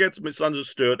it gets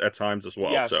misunderstood at times as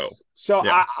well. Yes. So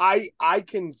yeah. I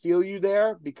can feel you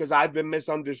there because I've been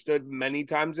misunderstood many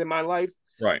times in my life.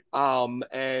 Right.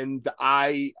 And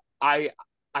I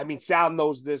mean, Sal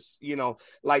knows this.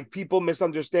 Like people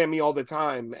misunderstand me all the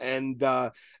time, and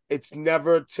it's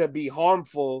never to be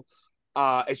harmful.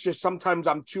 It's just sometimes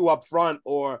I'm too upfront,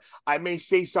 or I may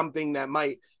say something that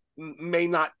may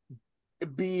not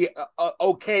be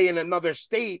okay in another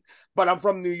state, but I'm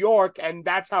from New York, and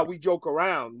that's how we joke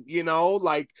around,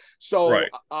 right.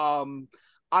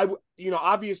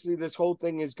 obviously this whole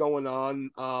thing is going on.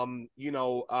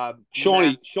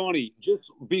 Shawnee,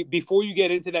 just before you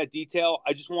get into that detail,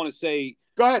 I just want to say,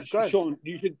 Go ahead. Shawn,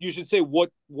 you should say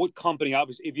what company.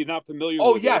 Obviously, if you're not familiar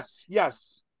Oh, with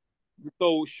yes.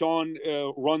 So Shawn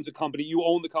runs a company. You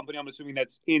own the company. I'm assuming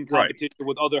that's in Right. competition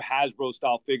with other Hasbro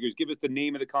style figures. Give us the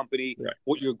name of the company, Right.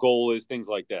 what your goal is, things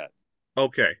like that.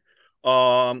 Okay.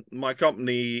 My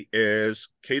company is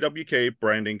KWK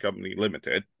Branding Company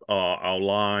Limited. Our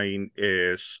line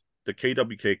is the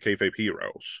KWK Kayfabe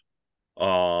Heroes.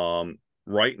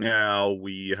 Right now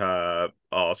we have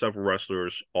several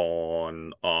wrestlers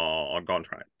on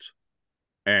contract,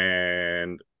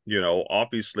 and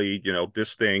obviously,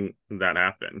 this thing that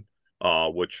happened,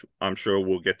 which I'm sure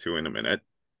we'll get to in a minute.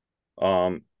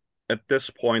 Um, at this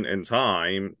point in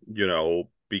time,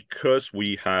 because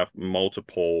we have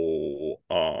multiple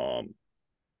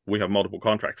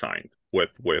contracts signed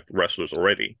with wrestlers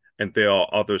already, and there are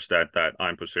others that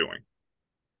I'm pursuing.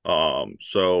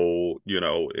 So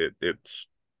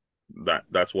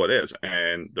that's what it is,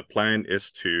 and the plan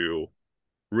is to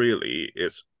really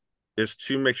is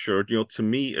to make sure, to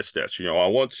me, is this, I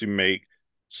want to make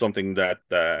something that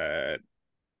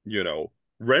you know,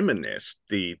 reminisce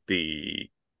the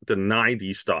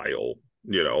 90s style.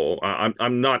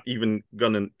 I'm not even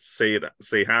gonna say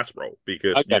Hasbro,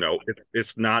 because Okay.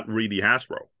 it's not really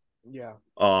Hasbro. Yeah.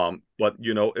 But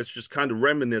it's just kind of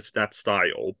reminisce that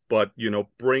style, but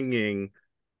bringing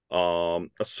a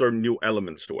certain new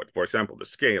elements to it. For example, the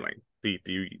scaling,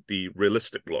 the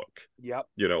realistic look. Yep.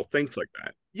 Things like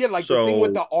that. Yeah, like the thing So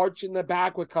with the arch in the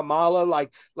back with Kamala,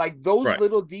 like those right,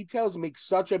 little details make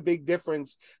such a big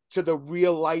difference to the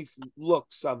real life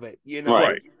looks of it,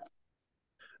 right.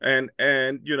 And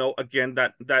again,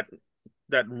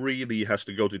 that really has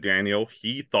to go to Daniel.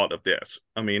 He thought of this.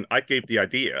 I mean, I gave the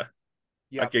idea.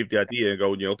 I Yep. gave the idea and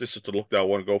go, this is the look that I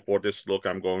want to go for. This look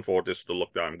I'm going for. This is the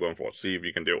look that I'm going for. See if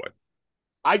you can do it.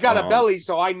 I got a belly,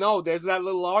 so I know there's that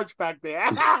little arch back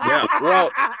there. Yeah.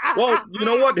 Well, you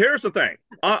know what? Here's the thing.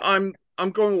 I'm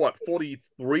going, what,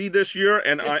 43 this year,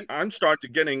 and I'm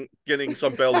starting to getting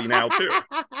some belly now too.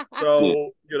 So,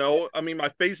 I mean, my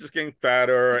face is getting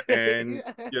fatter, and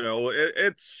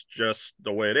it's just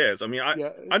the way it is. I mean,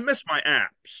 Yeah. I miss my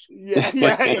abs. Yeah.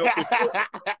 Like,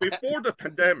 before the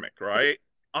pandemic, right?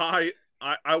 I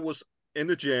was in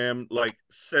the gym like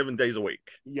 7 days a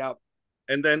week. Yep.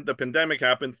 And then the pandemic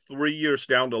happened. 3 years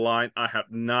down the line, I have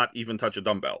not even touched a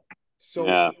dumbbell. So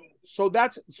Yeah.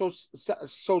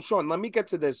 so Shawn, let me get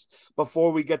to this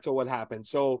before we get to what happened.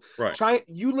 So Right. China,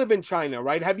 you live in China,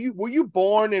 right? Were you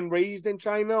born and raised in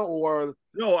China, or?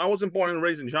 No, I wasn't born and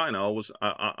raised in China.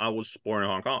 I was born in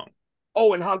Hong Kong.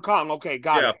 Oh, in Hong Kong. Okay,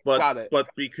 got it. Got it. But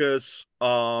because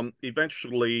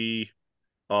eventually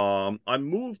I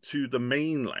moved to the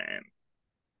mainland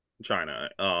China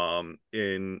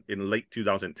in late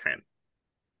 2010.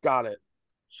 Got it.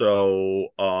 So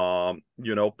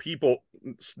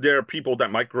there are people that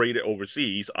migrated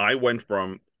overseas. I went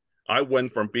from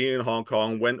being in Hong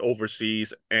Kong, went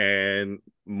overseas, and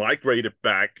migrated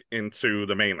back into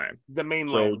the mainland. The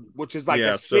mainland, So, which is like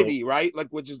yeah, a city, right? Like,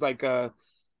 which is like a.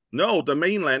 No, the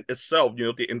mainland itself,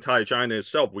 the entire China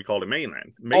itself, we call it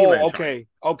mainland. Mainland okay.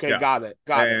 China. Okay, Yeah. got it.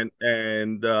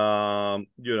 And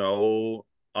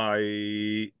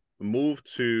I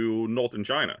moved to northern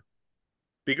China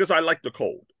because I like the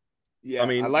cold. Yeah, I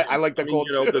mean, I like the cold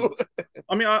too.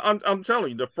 I mean, I'm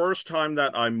telling you, the first time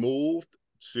that I moved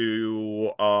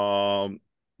to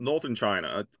northern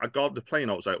China, I got off the plane.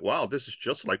 I was like, wow, this is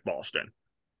just like Boston.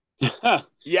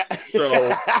 Yeah.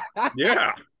 So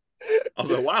yeah. I was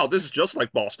like, wow, this is just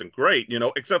like Boston. Great,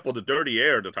 except for the dirty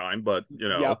air at the time. But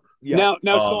Yep. Now,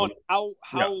 Shawn,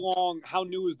 how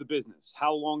new is the business?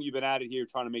 How long you been at it here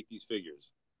trying to make these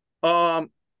figures?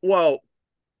 Well,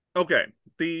 okay.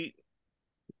 The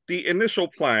initial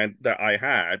plan that I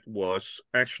had was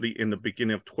actually in the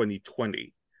beginning of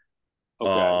 2020.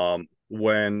 Okay.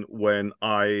 When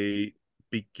I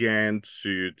began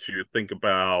to think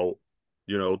about,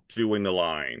 doing the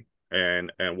line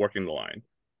and working the line.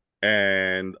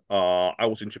 And I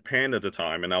was in Japan at the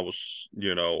time, and I was,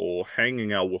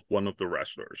 hanging out with one of the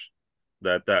wrestlers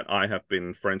that I have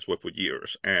been friends with for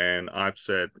years. And I've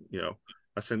said,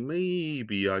 I said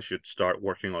maybe I should start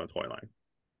working on a toy line.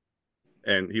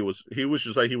 And he was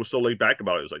just like, he was so laid back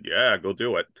about it. He was like, yeah, go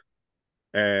do it.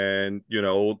 And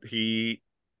he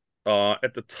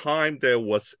at the time there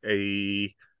was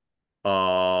a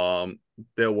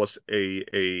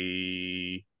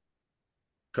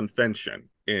convention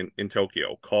in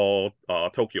Tokyo called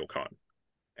TokyoCon,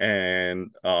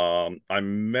 and I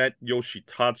met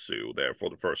Yoshitatsu there for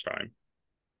the first time,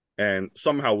 and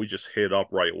somehow we just hit up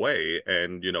right away,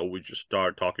 and we just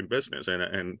started talking business,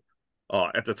 and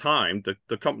at the time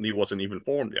the company wasn't even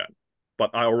formed yet, but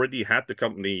I already had the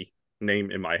company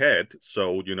name in my head,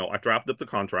 so I drafted up the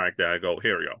contract that I go,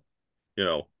 here you go, you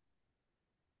know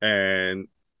and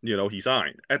he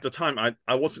signed. At the time, I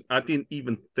didn't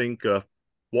even think of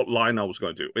what line I was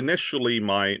going to do. Initially,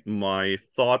 my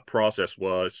thought process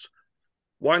was,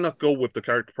 why not go with the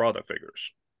character product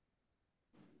figures?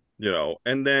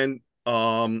 And then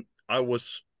I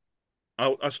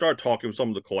started talking with some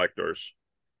of the collectors,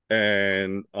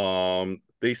 and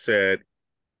they said,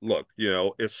 look,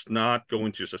 it's not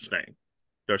going to sustain.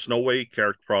 There's no way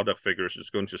character product figures is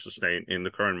going to sustain in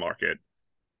the current market.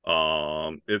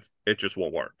 It just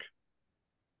won't work,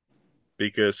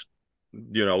 because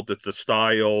the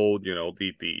style,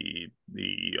 the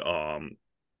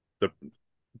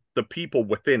the people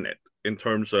within it, in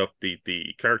terms of the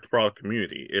character product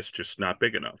community, is just not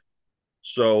big enough.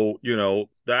 So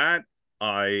that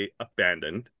I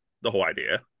abandoned the whole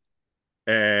idea,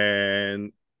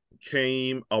 and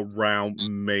came around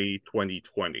May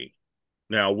 2020.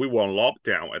 Now, we were on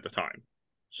lockdown at the time,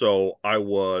 so I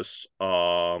was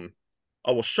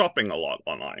shopping a lot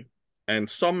online, and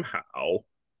somehow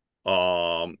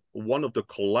one of the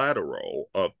collateral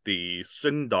of the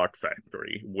Sindart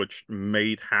factory, which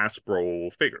made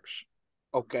Hasbro figures,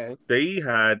 Okay. they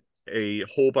had a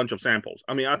whole bunch of samples.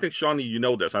 I mean, I think, Shawnee, you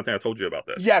know this. I think I told you about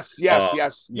this. Yes.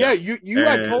 Yeah, you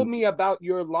had told me about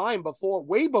your line before,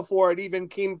 way before it even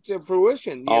came to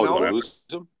fruition, you know?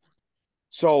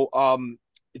 So,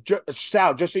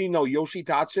 Sal, just so you know,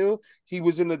 Yoshitatsu, he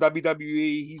was in the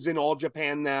WWE. He's in All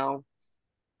Japan now.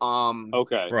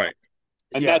 Okay. Right.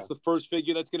 And that's the first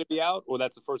figure that's going to be out, or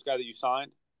that's the first guy that you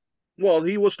signed? Well,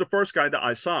 he was the first guy that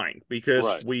I signed,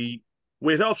 because we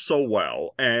hit off so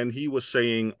well, and he was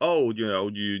saying, "Oh, you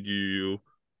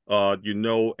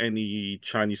know any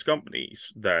Chinese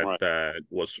companies that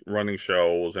was running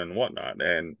shows and whatnot?"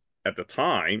 And at the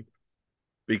time,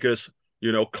 because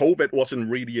COVID wasn't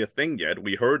really a thing yet,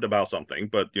 we heard about something,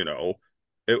 but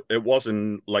it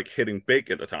wasn't like hitting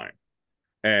big at the time.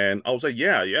 And I was like,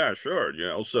 yeah, sure.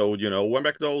 So, went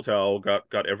back to the hotel,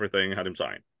 got everything, had him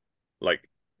sign, like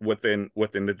within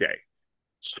the day.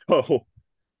 So,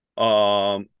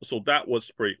 so that was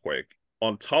pretty quick.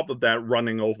 On top of that,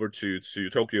 running over to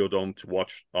Tokyo Dome to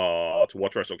watch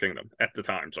Wrestle Kingdom at the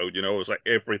time. So, it was like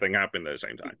everything happened at the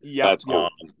same time. Yeah, that's cool.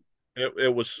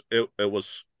 It was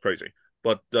crazy.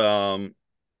 But so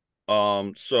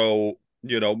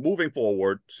moving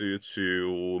forward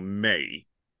to May,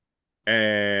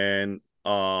 and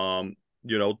the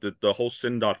whole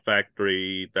Sindot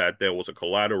factory, that there was a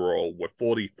collateral with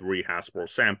 43 Hasbro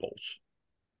samples,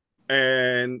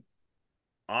 and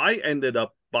I ended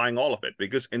up buying all of it,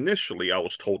 because initially I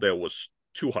was told there was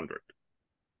 200,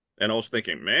 and I was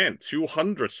thinking, man,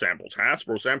 200 samples,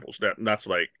 Hasbro samples, that's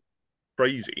like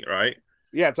crazy, right?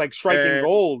 Yeah, it's like striking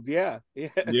gold. Yeah.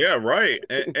 Yeah, right.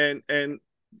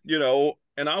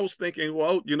 And I was thinking,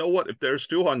 well, you know what? If there's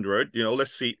 200,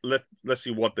 let's see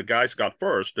what the guys got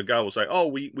first. The guy was like, oh,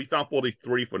 we found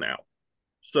 43 for now.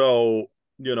 So,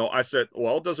 I said,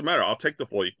 well, it doesn't matter. I'll take the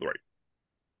 43.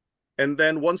 And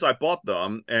then once I bought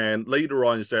them, and later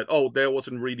on he said, oh, there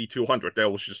wasn't really 200. There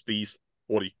was just these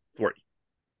 43.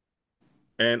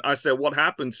 And I said, what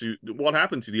happened to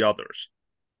the others?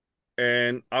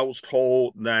 And I was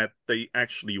told that they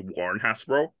actually weren't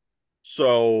Hasbro.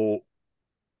 So,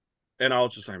 and I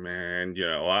was just like, man,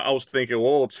 I was thinking,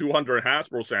 well, 200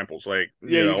 Hasbro samples, like,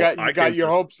 you got your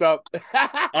hopes up.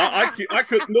 I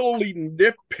could only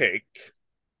nitpick,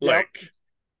 like,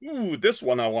 ooh, this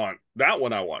one I want, that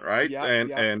one I want, right?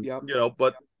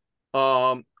 But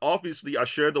obviously I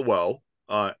shared the well,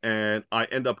 and I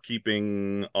end up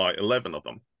keeping 11 of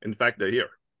them. In fact, they're here.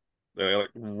 They're like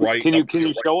right. Can you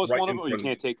show us one of them, or you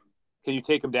can't take? Can you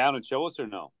take them down and show us, or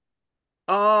no?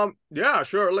 Yeah,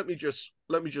 sure. Let me just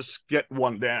get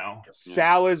one down.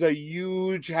 Sal is a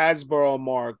huge Hasbro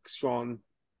mark, Shawn.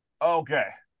 Okay.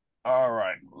 All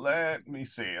right. Let me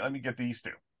see. Let me get these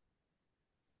two.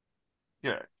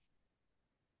 Yeah.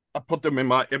 I put them in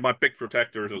my big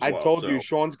protectors as well. I told you,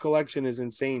 Shawn's collection is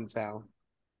insane, Sal.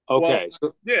 Okay.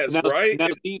 Well, yes, now, right. Now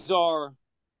these are.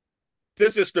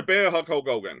 This is the Bear Hug Hulk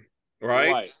Hogan,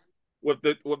 right? With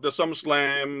the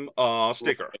SummerSlam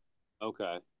sticker. Right.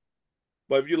 Okay.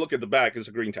 But if you look at the back, it's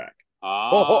a green tag.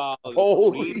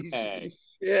 Holy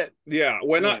shit! Yeah,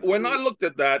 when I looked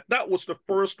at that, that was the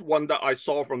first one that I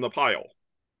saw from the pile,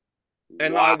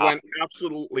 and I went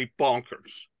absolutely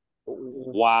bonkers.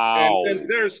 Wow! And then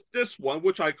there's this one,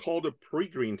 which I call the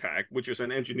pre-green tag, which is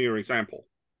an engineering sample.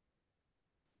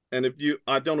 And if you,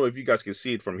 I don't know if you guys can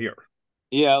see it from here.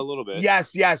 Yeah, a little bit.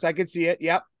 Yes, I can see it.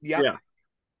 Yep. Yeah,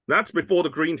 that's before the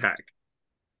green tag.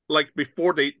 Like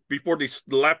before they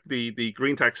slapped the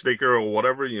green tag sticker or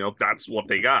whatever, that's what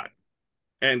they got.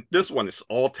 And this one is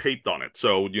all taped on it.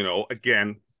 So,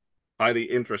 again, highly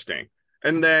interesting.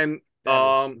 And then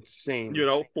That is insane.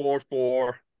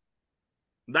 For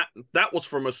that was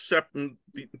from a separate,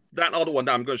 that other one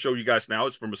that I'm going to show you guys now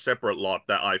is from a separate lot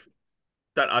that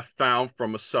I found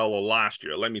from a seller last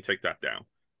year. Let me take that down.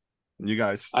 You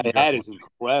guys, That is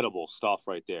incredible stuff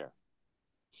right there.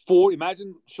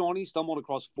 Imagine Shawnee stumbled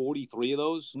across 43 of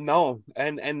those. No,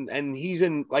 and he's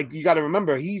in, like, you got to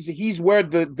remember, he's where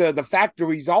the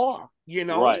factories are,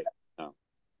 Right. Yeah.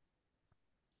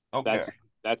 Okay.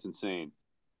 That's insane.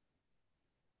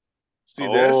 See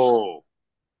this?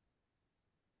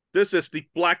 This is the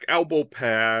black elbow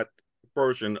pad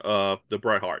version of the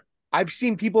Bret Hart. I've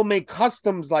seen people make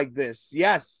customs like this.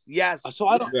 Yes. So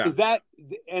I don't. Is that,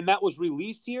 and that was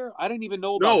released here? I didn't even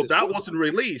know about No, this. that wasn't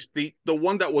released. The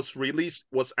one that was released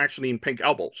was actually in pink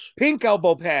elbows. Pink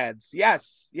elbow pads.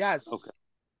 Yes. Okay.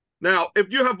 Now,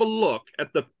 if you have a look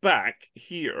at the back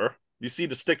here, you see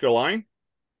the sticker line?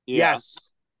 Yeah.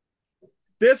 Yes.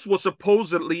 This was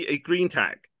supposedly a green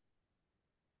tag.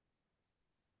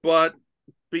 But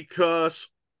because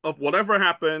of whatever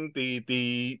happened,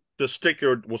 the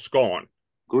sticker was gone.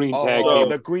 Green tag. So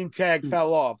the green tag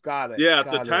fell off. Got it. Yeah,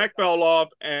 the tag fell off,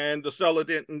 and the seller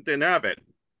didn't have it.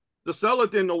 The seller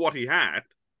didn't know what he had,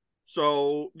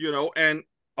 so and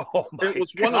it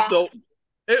was one of those.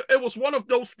 It was one of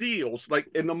those deals. Like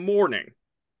in the morning,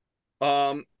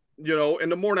 in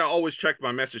the morning I always check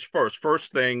my message first.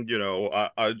 First thing,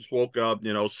 I just woke up,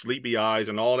 sleepy eyes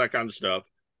and all that kind of stuff.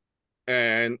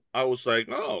 And I was like,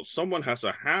 oh, someone has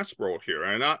a Hasbro here.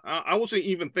 And I wasn't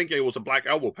even thinking it was a black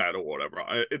elbow pad or whatever.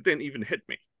 It didn't even hit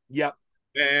me. Yep.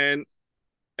 And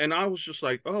I was just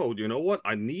like, oh, you know what?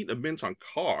 I need a mint on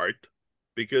card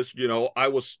because, I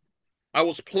was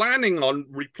planning on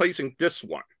replacing this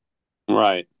one.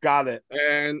 Right. Got it.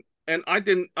 And I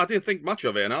didn't think much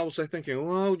of it. And I was like thinking,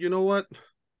 well, you know what?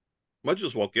 Might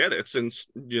as well get it since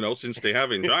they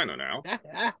have it in China now.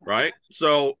 Right.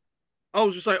 So I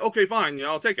was just like, okay, fine,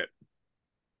 I'll take it.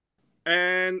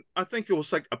 And I think it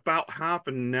was like about half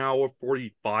an hour,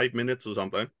 45 minutes or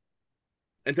something.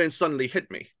 And then suddenly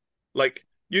hit me. Like,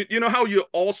 you know how you're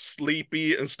all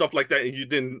sleepy and stuff like that, and you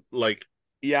didn't, like,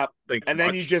 yep. think and much.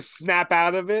 Then you just snap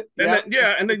out of it? And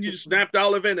yep. And then you just snapped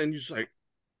out of it, and you're just like,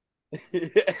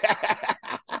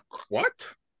 what?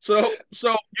 So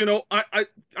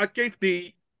I gave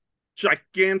the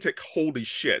gigantic holy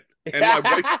shit, and my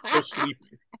wife was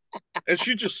sleeping. And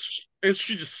she just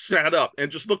sat up and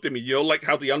just looked at me, like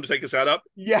how the Undertaker sat up.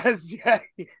 Yes, yeah.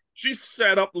 She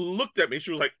sat up, looked at me.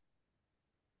 She was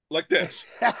like this,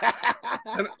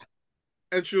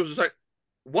 and she was just like,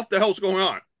 "What the hell's going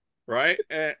on?" Right?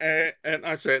 And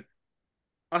I said,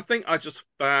 "I think I just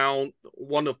found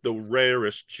one of the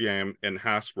rarest gem in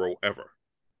Hasbro ever."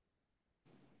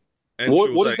 And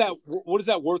what is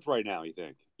that worth right now? You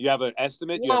think you have an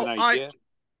estimate? You have an idea?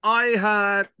 I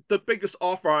had the biggest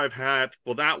offer I've had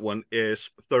for that one is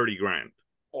 30 grand.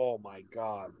 Oh my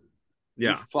God.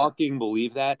 Yeah. You fucking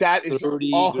believe that? That is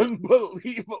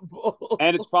unbelievable.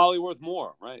 And it's probably worth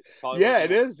more, right?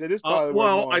 It is. It is probably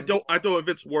worth more. I don't know if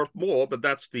it's worth more, but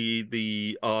that's the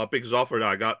biggest offer that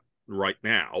I got right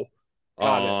now.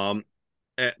 But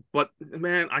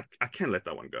man, I can't let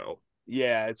that one go.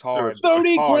 Yeah, it's hard.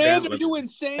 30 grand? Are you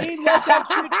insane? Let that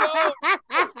shit go.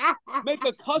 Make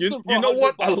a custom for you know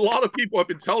what? $100. A lot of people have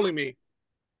been telling me.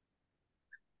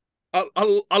 A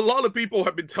lot of people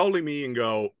have been telling me and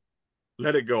go,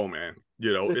 let it go, man.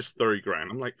 It's 30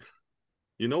 grand. I'm like,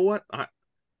 you know what?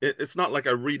 It's not like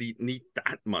I really need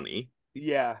that money.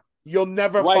 Yeah. You'll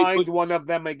never find one of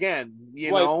them again,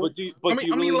 you know? But do you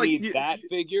really need that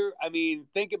figure? I mean,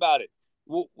 think about it.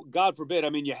 Well, God forbid.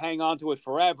 I mean, you hang on to it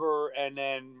forever, and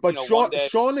then. But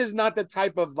Shawn is not the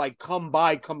type of like come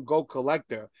go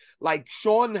collector. Like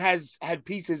Shawn has had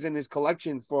pieces in his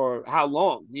collection for how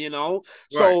long, Right.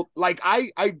 So like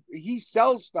he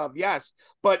sells stuff, yes,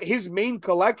 but his main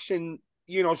collection,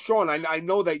 Shawn, I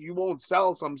know that you won't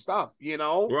sell some stuff,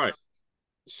 Right.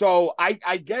 So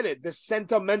I get it. The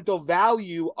sentimental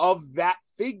value of that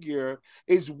figure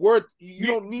is worth. You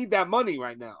don't need that money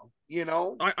right now.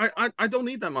 I don't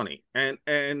need that money, and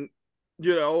and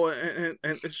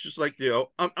it's just like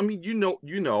I mean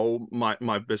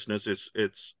my business is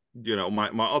it's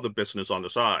my other business on the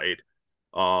side.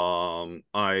 I'm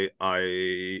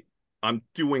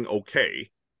doing okay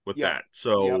with that,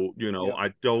 so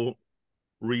I don't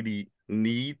really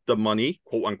need the money,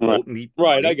 quote Right. unquote, need the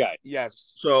Right, I money. got it.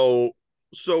 Yes. So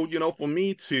for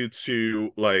me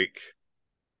to like,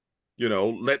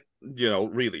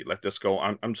 really let this go.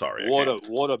 I'm sorry, I can't.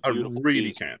 What a I beautiful really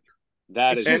piece. can't.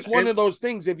 That It's is just And one of those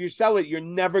things. If you sell it, you're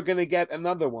never gonna get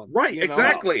another one. right, You know?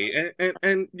 exactly.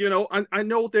 And I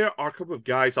know there are a couple of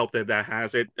guys out there that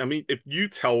has it. I mean, if you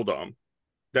tell them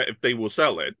that if they will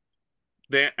sell it,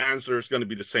 their answer is going to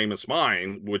be the same as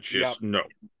mine, which Yep. is no.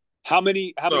 how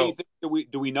many So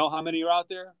do we know how many are out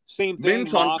there? Same thing,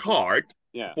 mint on mock. card.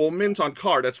 Yeah. For mint on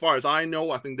card, as far as I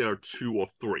know, I think there are 2 or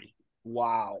 3.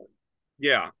 Wow.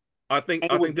 Yeah, I think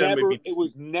And I think there may be. it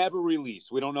was never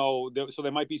released. We don't know, so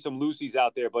there might be some loosies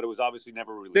out there, but it was obviously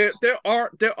never There released. there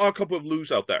are a couple of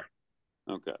loose out there.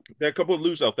 Okay. There are a couple of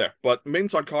loose out there, but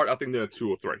mint on card, I think there are 2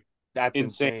 or 3. That's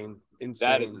Insane. insane.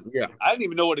 That is, Yeah, I didn't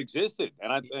even know it existed,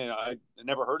 and I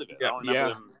never heard of it. I yeah. don't remember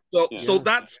Yeah. them. So Yeah. so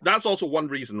that's also one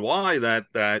reason why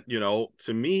that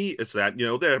to me is that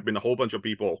there have been a whole bunch of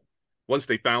people, once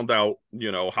they found out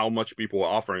how much people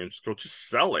are offering, just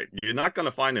sell it. You're not going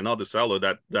to find another seller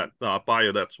that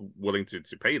buyer that's willing to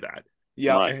pay that.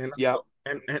 Yep. Right. And Yep.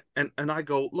 and I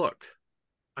go, look,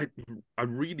 I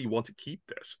really want to keep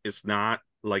this. It's not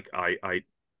like I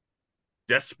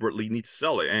desperately need to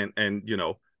sell it. And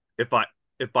if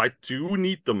I do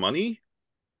need the money,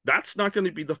 that's not going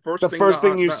to be the first The thing first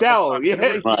thing you that sell. I'm Yeah.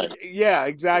 gonna do. Right. Yeah,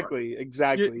 exactly.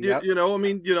 Yep. I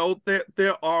mean, there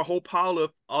are a whole pile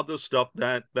of other stuff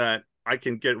that I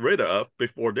can get rid of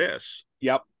before this.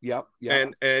 Yep.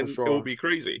 And For it sure. will be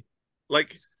crazy.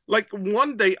 Like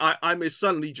one day I may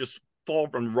suddenly just fall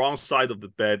from the wrong side of the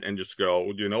bed and just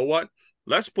go, you know what?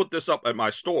 Let's put this up at my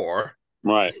store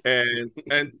Right. and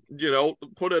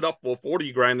put it up for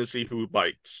 40 grand and see who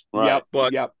bites. Right.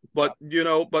 But Yep. but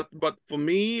for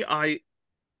me, I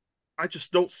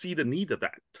just don't see the need of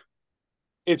that.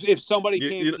 If somebody You,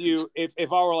 came you, to you,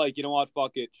 if I were like, you know what,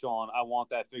 fuck it, Shawn, I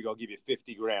want that figure, I'll give you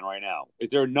 50 grand right now.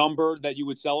 Is there a number that you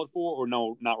would sell it for, or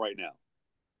no, not right now?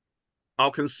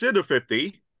 I'll consider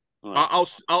 50. Right.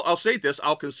 I'll say this,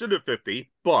 I'll consider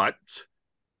 50, but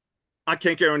I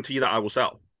can't guarantee that I will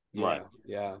sell. Yeah. Right.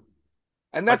 Yeah.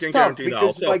 And I that's can't tough guarantee that I'll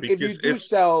because, sell like, if you because do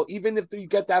sell, even if you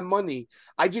get that money,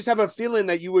 I just have a feeling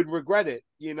that you would regret it,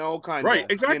 kind of. right,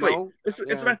 exactly. It's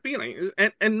Yeah. that feeling.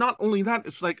 And not only that,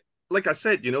 it's like I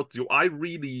said, do I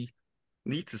really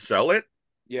need to sell it?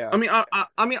 Yeah. I mean,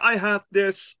 I have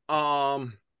this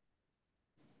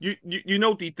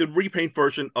the repaint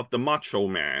version of the Macho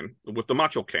Man with the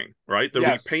Macho King, right? The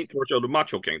Yes. repaint version of the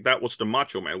Macho King. That was the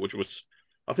Macho Man, which was,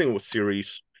 I think it was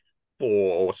series 4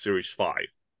 or series 5.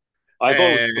 I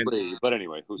thought it was 3, but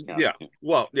anyway, who's counting? Yeah.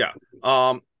 Well, yeah.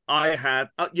 I had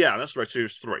that's right,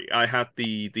 series 3. I had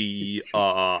the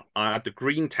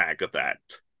green tag of that.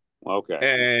 Okay.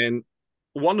 And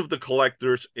one of the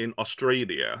collectors in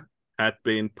Australia had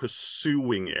been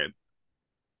pursuing it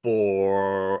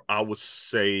for, I would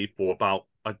say, for about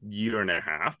a year and a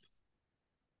half.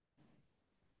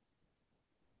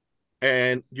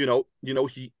 And we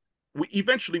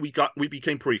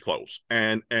became pretty close,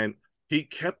 and he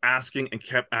kept asking and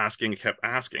kept asking and kept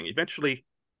asking. Eventually,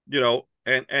 I'll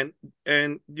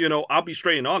be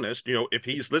straight and honest, if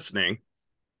he's listening,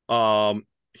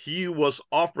 he was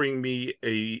offering me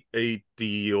a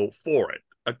deal for it,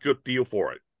 a good deal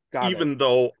for it. Even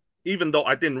though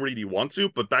I didn't really want to,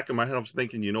 but back in my head I was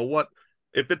thinking, you know what?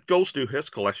 If it goes to his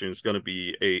collection, it's going to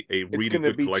be a really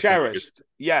good be collection. Cherished.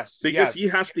 Because he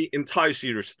has the entire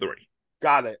series 3.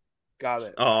 Got it.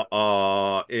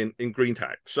 In green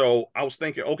tag. So I was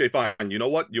thinking, okay, fine. You know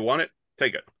what? You want it?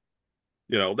 Take it.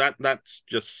 That's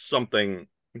just something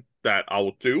that I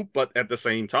will do. But at the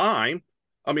same time,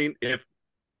 I mean, if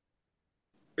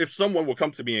someone will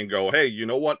come to me and go, hey, you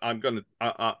know what?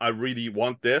 I really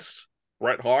want this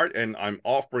Bret Hart, and I'm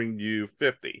offering you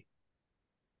 50.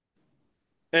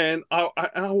 And I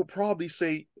will probably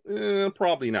say,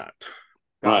 probably not.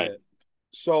 Got it.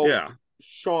 So, yeah.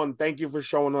 Shawn, thank you for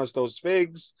showing us those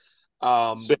figs.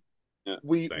 Yeah.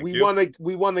 We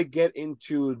want to get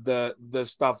into the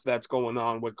stuff that's going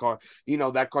on with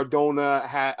that Cardona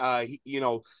had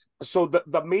so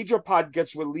the major pod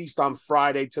gets released on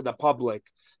Friday to the public,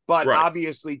 but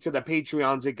obviously to the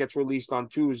Patreons it gets released on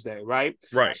Tuesday, right?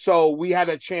 Right. So we had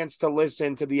a chance to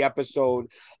listen to the episode,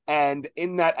 and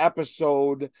in that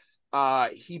episode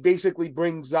he basically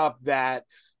brings up that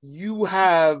you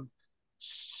have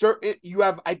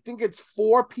I think it's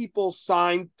 4 people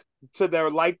signed to their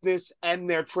likeness and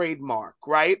their trademark,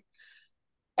 right?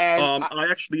 And I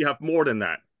actually have more than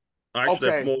that. I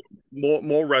actually have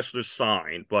more wrestlers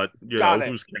signed, but who's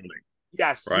counting?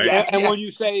 Yes, right. Yeah, and when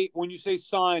you say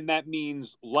sign, that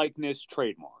means likeness,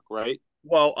 trademark, right?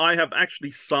 Well, I have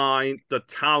actually signed the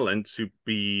talent to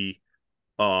be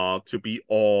on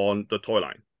the toy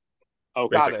line,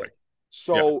 Okay. Got basically. it.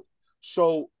 Yeah.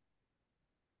 So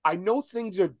I know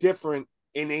things are different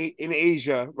in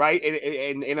Asia, right?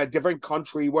 In a different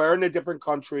country. We're in a different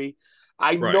country.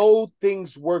 I Right. know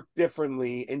things work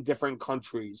differently in different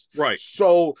countries. Right.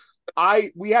 So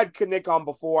we had Kanik on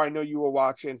before. I know you were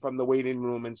watching from the waiting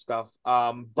room and stuff.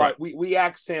 Right. But we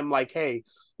asked him like, hey,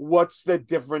 what's the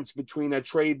difference between a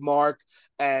trademark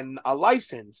and a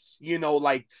license?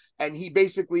 Like, and he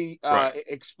basically Right.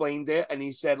 explained it, and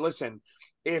he said, listen,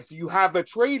 if you have a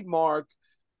trademark,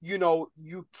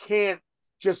 you can't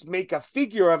just make a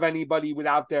figure of anybody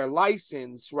without their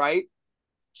license, right?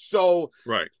 So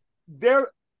Right.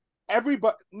 there,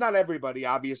 everybody, not everybody,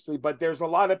 obviously, but there's a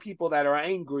lot of people that are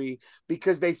angry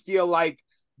because they feel like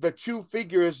the two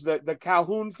figures, the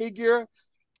Calhoun figure,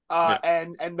 Yeah.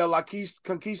 and the La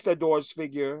Conquistadors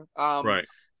figure, Right.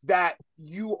 that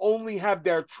you only have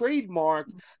their trademark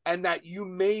and that you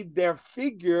made their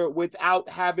figure without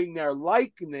having their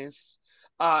likeness.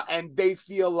 And they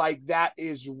feel like that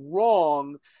is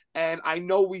wrong. And I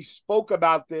know we spoke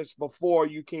about this before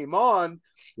you came on,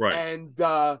 Right.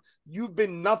 and you've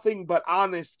been nothing but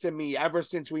honest to me ever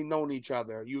since we known each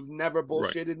other. You've never Right.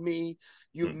 bullshitted me.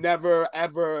 You've Mm. never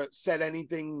ever said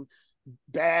anything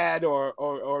bad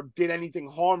or did anything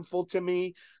harmful to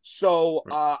me. So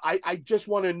Right. I just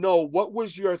want to know, what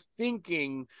was your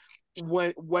thinking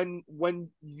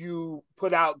when you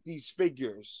put out these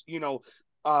figures?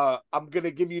 I'm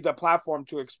gonna give you the platform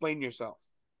to explain yourself.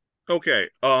 Okay.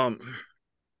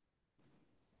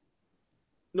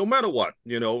 No matter what,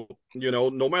 no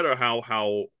matter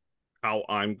how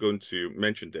I'm going to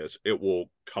mention this, it will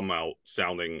come out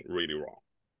sounding really wrong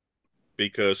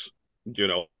because, you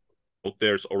know,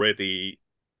 there's already,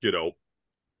 you know,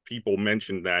 people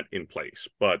mention that in place.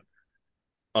 But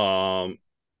um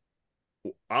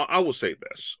I will say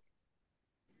this,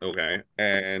 okay?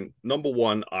 And number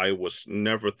one, I was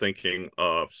never thinking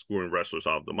of screwing wrestlers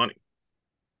out of the money.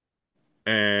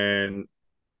 And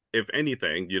if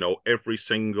anything, every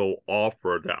single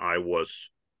offer that I was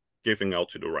giving out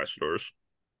to the wrestlers,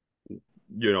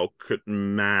 could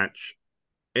match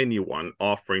anyone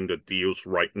offering the deals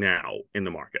right now in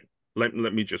the market. Let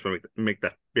me just make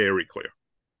that very clear.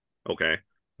 Okay.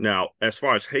 Now, as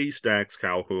far as Haystacks,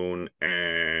 Calhoun,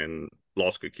 and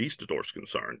Los Conquistadors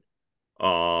concerned,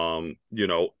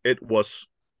 it was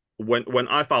when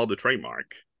I filed the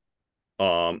trademark,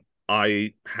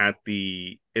 I had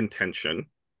the intention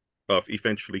of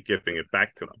eventually giving it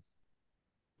back to them.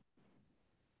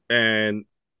 And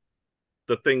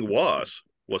the thing was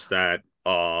that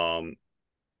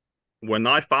when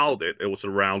I filed it, it was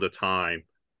around the time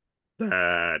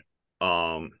that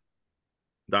um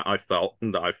that I felt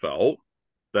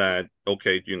that,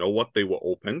 okay, you know what, they were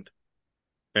opened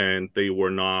and they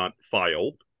were not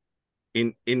filed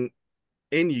in in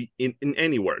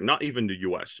anywhere, not even the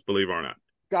US, believe it or not.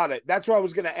 Got it. That's what I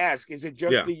was gonna ask. Is it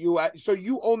just Yeah. the US? So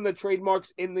you own the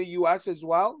trademarks in the US as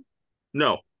well?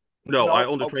 No, no, I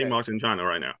No. own the Okay. trademarks in China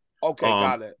right now. Okay. Um,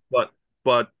 Got it. but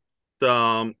but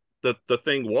the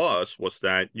thing was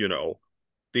that,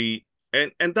 the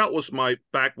and that was my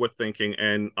backward thinking,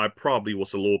 and I probably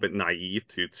was a little bit naive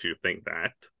to think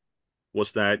that,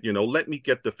 was that, let me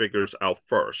get the figures out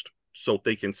first so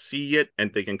they can see it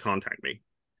and they can contact me,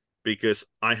 because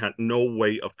I had no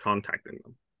way of contacting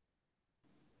them.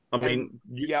 I And mean,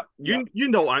 yep. Yep.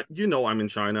 I'm in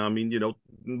China. I mean,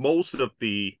 most of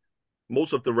the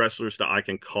most of the wrestlers that I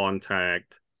can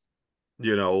contact,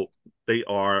 you know, they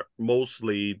are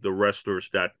mostly the wrestlers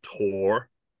that tour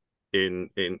in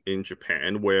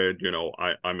Japan, where,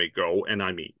 I may go and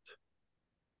I meet.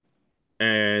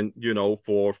 And,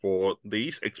 for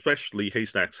these, especially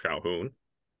Haystacks Calhoun,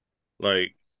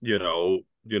 like,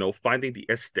 finding the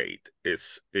estate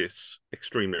is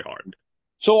extremely hard.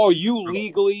 So are you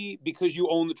legally, because you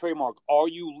own the trademark, are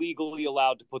you legally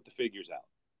allowed to put the figures out?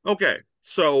 Okay,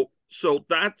 so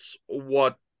that's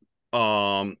what,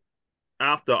 um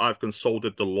after I've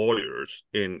consulted the lawyers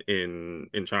in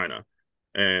China,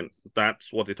 and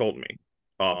that's what they told me.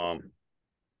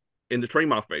 In the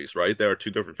trademark phase, right, there are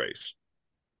two different phases.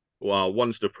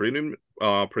 One's the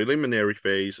preliminary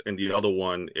phase, and the other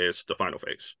one is the final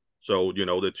phase. So,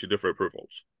 the two different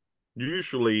approvals.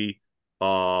 Usually,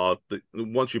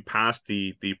 once you pass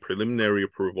the preliminary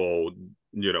approval,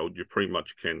 you pretty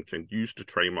much can use the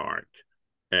trademark,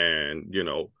 and,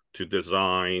 to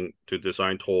design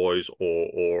toys,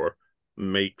 or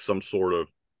make some sort of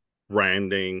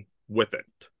branding with it.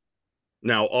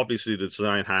 Now, obviously, the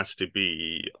design has to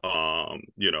be,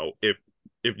 if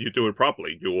you do it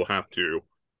properly, you will have to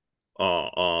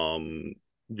have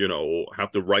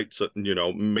the rights,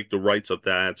 make the rights of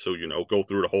that. So, go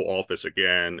through the whole office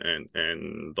again and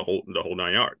the whole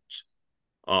nine yards.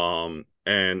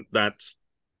 And that's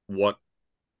what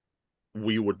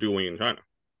we were doing in China.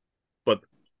 But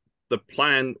the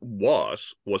plan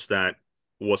was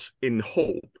in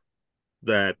hope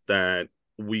that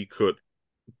we could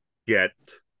get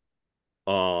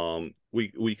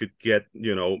we could get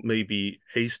maybe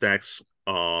Haystacks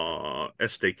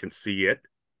as they can see it.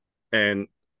 And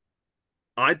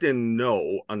I didn't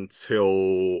know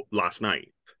until last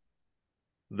night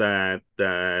that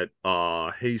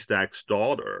Haystack's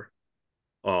daughter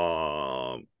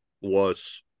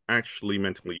was actually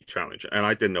mentally challenged, and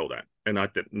I didn't know that, and I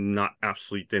did not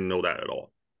absolutely didn't know that at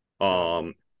all. Got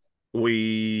it.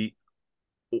 We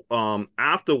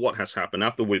After what has happened,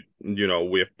 after we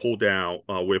pulled out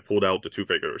the two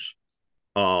figures,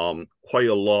 quite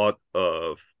a lot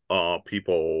of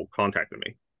people contacted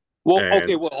me. Well,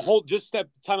 okay, And well, just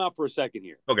time out for a second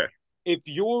here. okay, If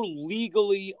you're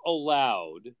legally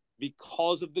allowed,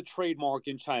 because of the trademark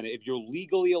in China, if you're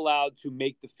legally allowed to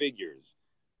make the figures,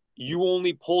 you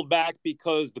only pulled back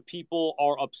because the people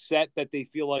are upset that they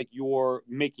feel like you're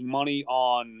making money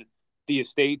on the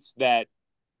estates that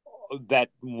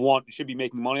should be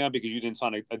making money on because you didn't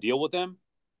sign a deal with them.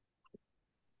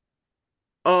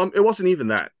 it wasn't even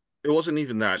that. It wasn't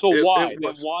even that. So It then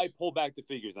was why pull back the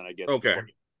figures then? I guess. okay.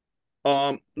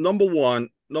 Number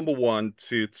one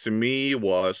to me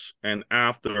was, and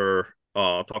after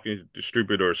talking to the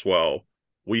distributor as well,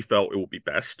 we felt it would be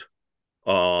best.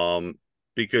 Um,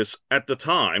 because at the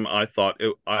time I thought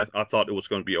it was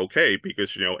going to be okay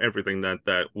because everything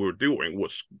that we're doing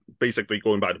was basically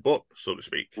going by the book, so to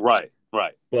speak. Right.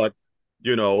 But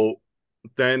you know,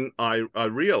 then I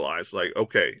realized, like,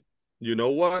 okay, you know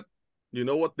what?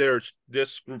 There's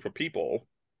this group of people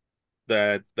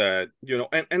that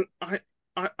and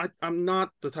I'm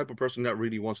not the type of person that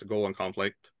really wants to go on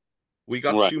conflict. We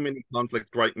got Right. too many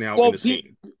conflict right now in Well, the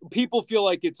scene. people feel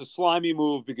like it's a slimy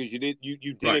move because you did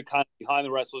Right. it kind of behind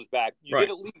the wrestler's back. You Right.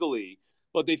 did it legally,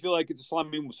 but they feel like it's a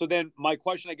slimy move. So then my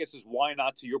question, I guess, is why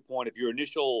not? To your point, if your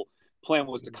initial plan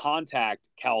was to contact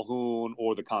Calhoun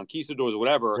or the Conquistadors or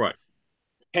whatever, Right.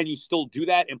 can you still do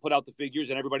that and put out the figures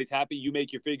and everybody's happy? You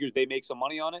make your figures, they make some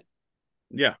money on it.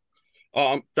 Yeah.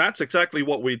 That's exactly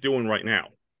what we're doing right now.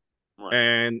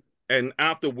 Right. And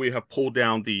after we have pulled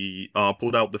out the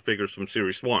figures from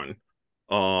Series 1,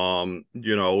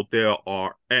 there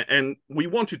are, and we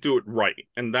want to do it right,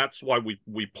 and that's why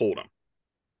we pulled them.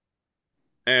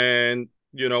 And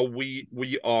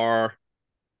we are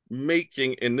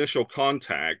making initial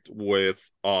contact with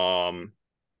one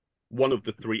of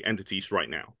the three entities right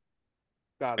now.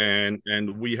 Got it.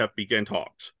 And we have begun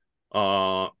talks.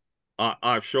 Uh,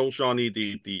 I've shown Shawnee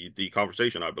the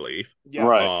conversation, I believe. Yes.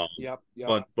 Right. Yep.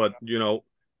 But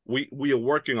we are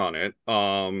working on it.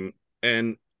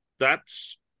 And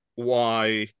that's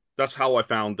that's how I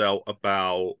found out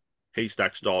about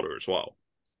Haystack's daughter as well.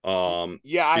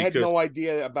 Yeah, I had Because no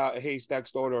idea about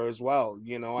Haystack's daughter as well.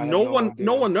 I had no no one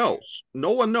no idea. one knows.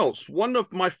 No one knows. One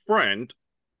of my friend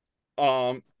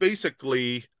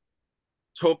basically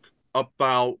took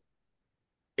about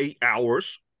 8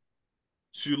 hours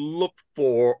to look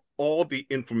for all the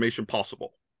information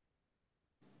possible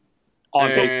On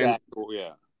and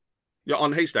yeah. yeah,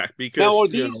 on Haystack, Now,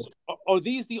 because are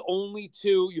these the only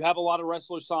two? You have a lot of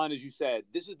wrestlers signed, as you said.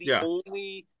 This is the yeah,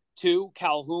 only two,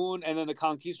 Calhoun and then the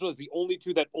Conquistadors, the only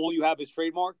two that all you have is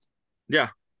trademarked? yeah,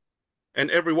 and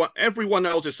everyone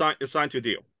else is signed to a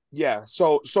deal. Yeah.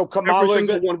 So Every Kamala's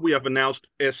single one we have announced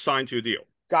is signed to a deal.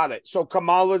 got it. So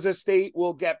Kamala's estate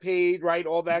will get paid, right?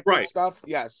 All that good Right. stuff.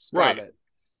 Yes, got Right. it.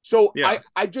 So Yeah.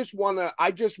 I just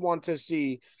want to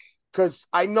see, because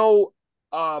I know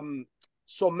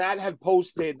so Matt had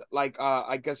posted like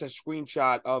I guess a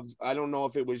screenshot of, I don't know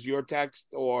if it was your text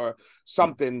or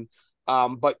something.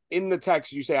 But in the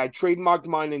text you say, I trademarked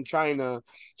mine in China,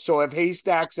 so if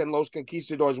Haystacks and Los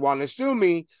Conquistadors want to sue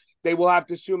me, they will have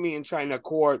to sue me in China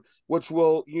court, which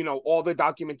will, all the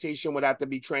documentation would have to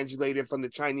be translated from the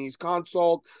Chinese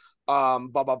consul, blah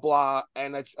blah blah,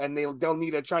 and they'll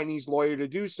need a Chinese lawyer to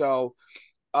do so.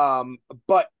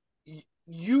 But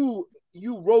you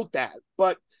wrote that,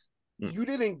 but you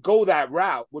didn't go that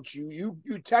route, which you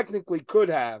technically could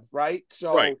have, right?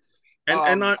 So Right.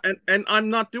 And I'm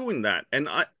not doing that. And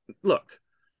I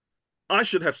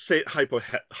should have said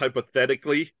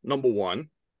hypothetically, number one,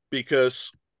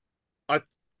 because I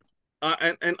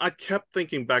and I kept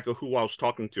thinking back of who I was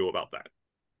talking to about that.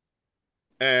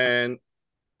 And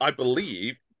I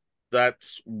believe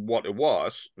that's what it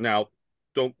was. Now,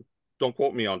 don't don't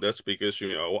quote me on this because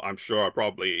I'm sure I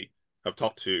probably have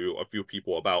talked to a few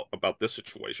people about this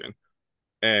situation,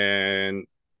 and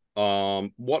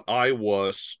what I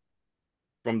was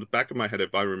from the back of my head,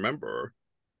 if I remember,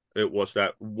 it was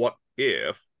that what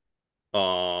if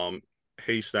um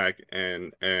Haystack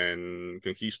and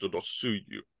Conquistador sue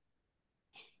you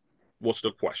was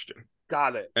the question.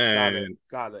 Got it. And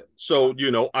Got it. so,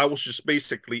 I was just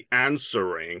basically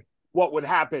answering What would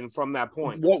happen from that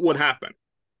point? what would happen.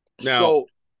 Now,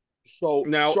 So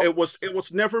it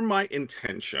was never my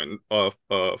intention of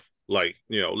like,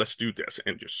 let's do this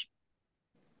and just,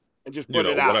 and just put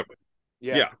it out. whatever.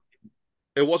 Yeah.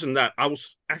 It wasn't that. I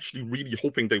was actually really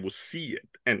hoping they would see it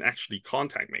and actually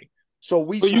contact me. So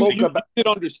we But spoke you about did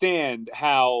understand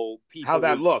how people how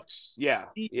that looks. Yeah.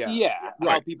 how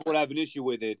Right. people would have an issue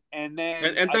with it, and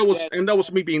then And that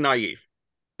was me being naive.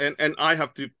 And I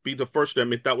have to be the first to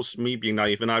admit that was me being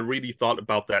naive. And I really thought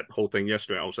about that whole thing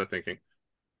yesterday. I was thinking,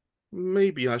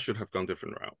 maybe I should have gone a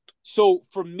different route. So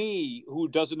for me, who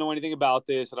doesn't know anything about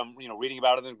this, and I'm reading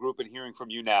about it in the group and hearing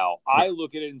from you now, I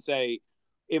look at it and say,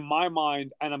 in my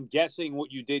mind, and I'm guessing what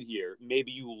you did here,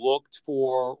 maybe you looked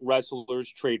for wrestlers'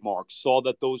 trademarks, saw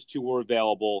that those two were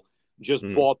available, just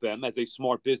bought them as a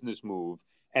smart business move,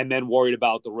 and then worried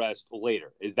about the rest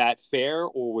later. Is that fair,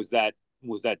 or was that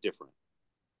different?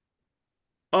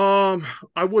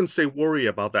 I wouldn't say worry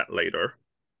about that later.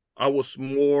 I was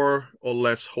more or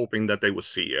less hoping that they would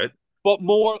see it. But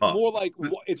more like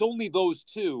it's only those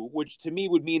two, which to me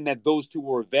would mean that those two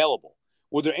were available.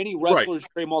 Were there any wrestlers'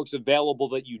 trademarks available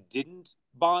that you didn't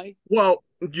buy? Well,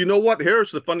 you know what? Here's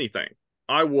the funny thing.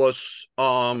 I was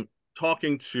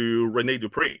talking to Rene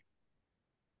Dupree.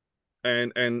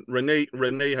 And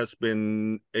Rene has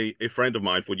been a friend of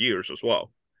mine for years as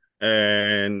well.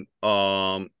 And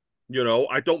I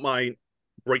don't mind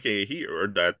breaking it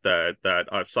here that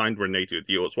I've signed Rene to a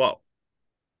deal as well.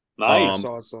 Nice. That's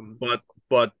awesome. But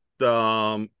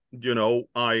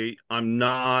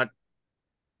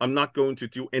I'm not going to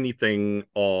do anything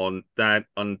on that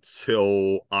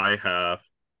until I have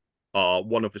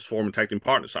one of his former tag team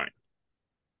partners signed.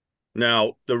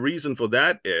 Now, the reason for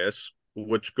that is,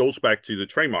 which goes back to the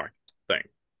trademark thing,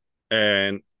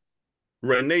 and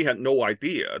Rene had no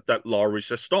idea that La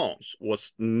Resistance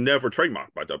was never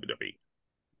trademarked by WWE.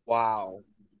 Wow.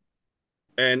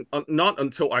 And not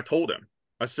until I told him.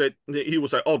 I said, he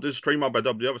was like, oh, this is trademarked by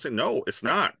WWE. I said, no, it's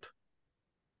not.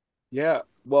 Yeah.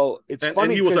 Well, it's funny.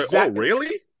 And he was like, oh,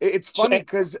 really? It's funny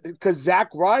because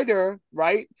Zack Ryder,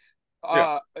 right?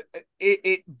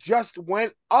 It just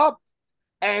went up,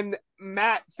 and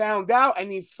Matt found out, and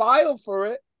he filed for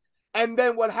it. And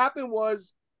then what happened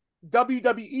was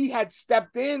WWE had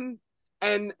stepped in,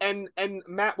 and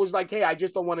Matt was like, hey, I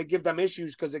just don't want to give them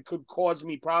issues because it could cause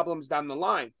me problems down the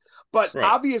line. But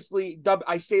obviously,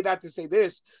 I say that to say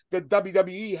this, the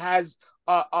WWE has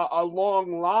a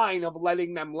long line of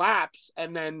letting them lapse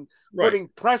and then putting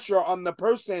pressure on the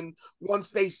person once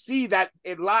they see that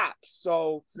it lapsed.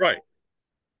 So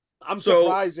I'm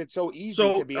surprised it's so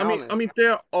easy, to be honest. I mean,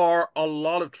 there are a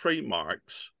lot of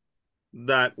trademarks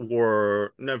that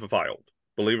were never filed,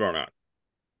 believe it or not.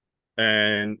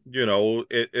 And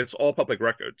it's all public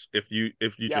records if you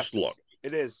just look.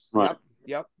 It is.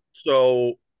 Yep.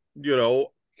 So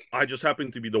I just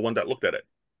happen to be the one that looked at it,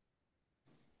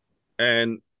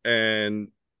 and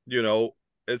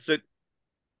it's a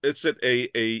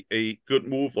good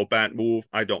move or bad move?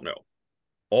 I don't know.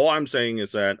 All I'm saying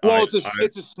is that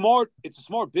it's a smart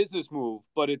business move,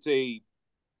 but it's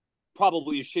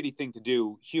probably a shitty thing to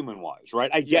do human wise,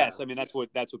 right? I guess. I mean, that's what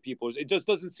people. It just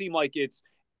doesn't seem like it's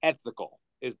ethical.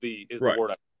 Is the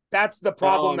word? That's the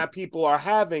problem that people are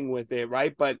having with it,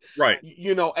 right? But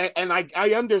and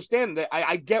I understand that.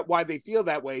 I get why they feel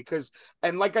that way because,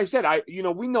 and like I said,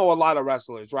 we know a lot of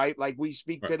wrestlers, right? Like we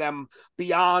speak to them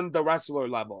beyond the wrestler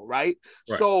level, right?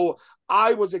 So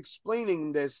I was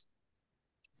explaining this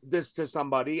to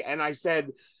somebody, and I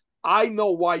said, I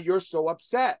know why you're so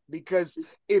upset, because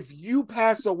if you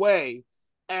pass away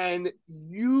and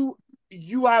you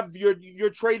have your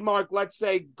trademark, let's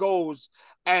say, goes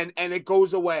and it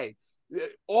goes away,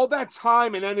 all that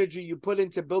time and energy you put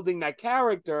into building that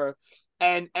character,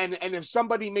 and if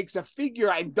somebody makes a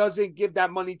figure and doesn't give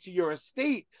that money to your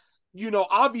estate,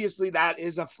 obviously that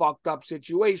is a fucked up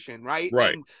situation, right?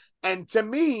 And to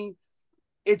me,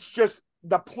 it's just,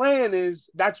 the plan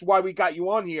is, that's why we got you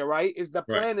on here, right? Is the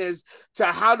plan is to,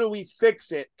 how do we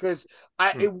fix it? Because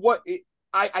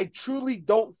I truly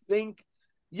don't think,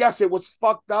 yes, it was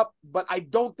fucked up, but I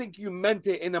don't think you meant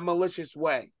it in a malicious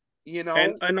way,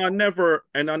 And I never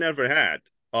had.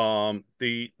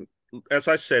 As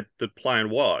I said, the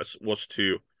plan was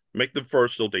to make them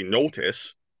first so they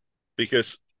notice,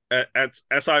 because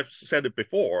as I've said it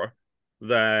before,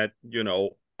 that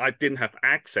I didn't have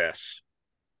access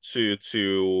to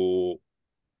to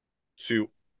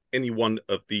any one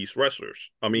of these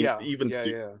wrestlers. I mean, Yeah, yeah,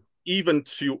 yeah. even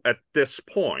to at this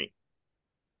point,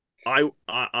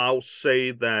 I'll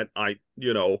say that I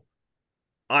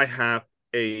have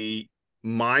a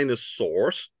minus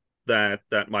source that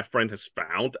my friend has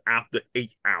found after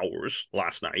 8 hours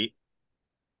last night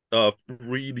of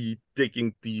really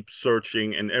digging deep,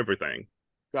 searching and everything,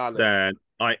 Got it. that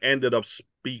I ended up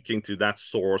speaking to that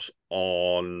source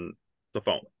on the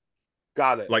phone.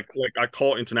 Got it. Like I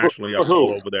called internationally, I For who?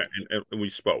 called over there and we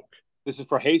spoke. This is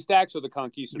for Haystacks or the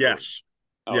Conquistadors? Yes.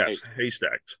 Oh, Yes,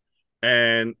 Haystacks.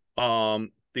 And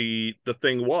the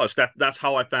thing was that's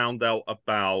how I found out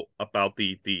about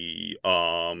the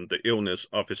illness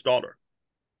of his daughter.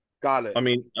 Got it. I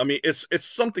mean it's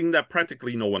something that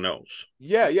practically no one knows.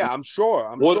 Yeah, yeah. I'm sure.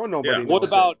 I'm What? sure nobody What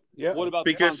knows about it. Yeah. what about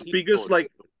the Because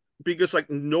Conquistadors?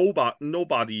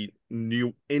 nobody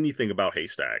knew anything about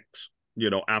Haystacks,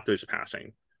 after his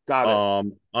passing. Got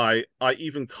it. I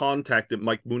even contacted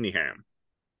Mike Mooneyham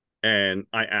and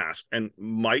I asked, and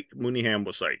Mike Mooneyham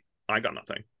was like, I got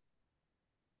nothing.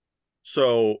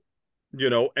 So,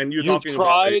 and you're You've talking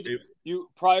about tried you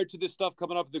prior to this stuff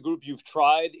coming up in the group. You've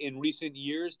tried in recent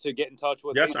years to get in touch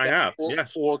with yes, I Haystacks have.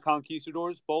 Yes. or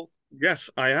Conquistadors, both. Yes,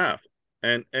 I have.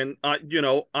 And I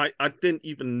didn't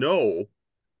even know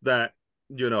that,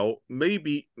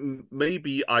 maybe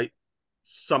I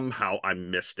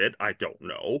missed it. I don't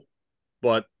know.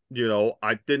 But,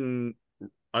 I didn't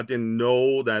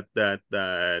know that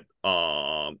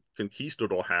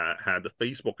Conquistador had the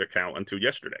Facebook account until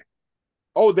yesterday.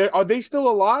 Oh, are they still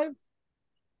alive?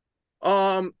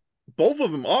 Um, both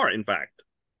of them are, in fact.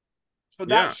 So that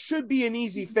Yeah. should be an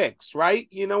easy fix, right?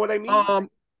 You know what I mean? Um,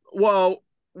 well,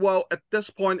 at this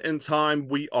point in time,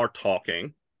 we are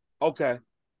talking. Okay.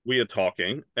 We are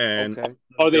talking, and Okay.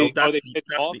 Are they that's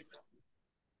pissed off?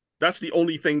 that's the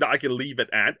only thing that I can leave it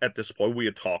at this point. We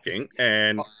are talking,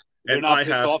 and They're and not I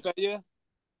pissed have off at you?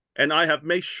 and I have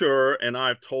made sure, and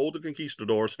I've told the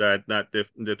conquistadors that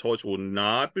the toys will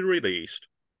not be released,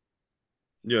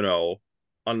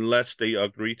 unless they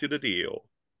agree to the deal.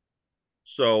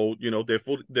 So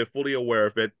they're fully aware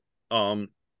of it.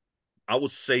 I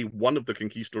would say one of the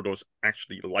conquistadors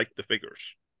actually liked the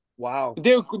figures. Wow.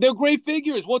 They're great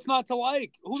figures. What's not to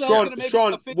like? Who the hell's Sean, gonna make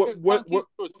Sean, a figure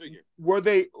Conquistadors figure? were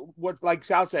they like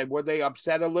Sal said? Were they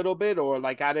upset a little bit, or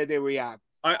like how did they react?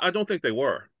 I don't think they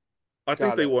were. I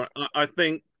think Got they it. were. I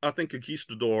think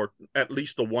Conquistador, at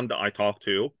least the one that I talked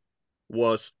to,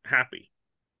 was happy.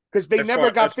 Because they As never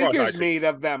far got as far as I figures see, made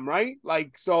of them, right?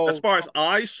 Like as so. far as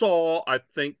I saw, I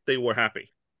think they were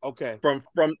happy. Okay.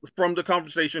 From the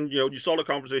conversation, you saw the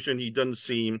conversation. He doesn't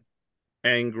seem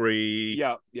angry.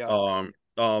 Yeah. Yeah.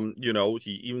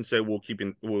 He even said we'll keep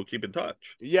in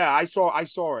touch. Yeah, I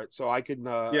saw it, so I can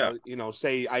Yeah,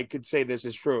 say I could say this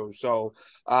is true. So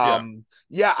yeah,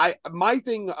 yeah, I my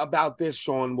thing about this,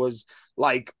 Sean, was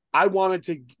like I wanted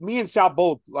to me and Sal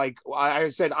both like I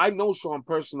said I know Sean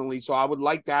personally, so I would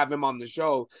like to have him on the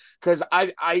show because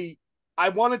I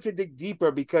wanted to dig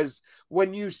deeper because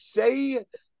when you say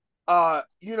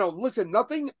listen,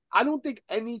 nothing, I don't think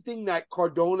anything that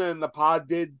Cardona and the pod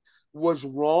did was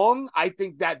wrong. I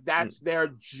think that that's their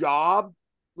job,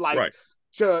 like right.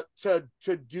 to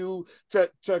do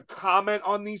to comment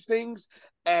on these things.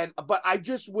 And but I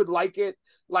just would like it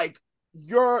like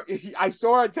I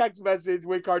saw a text message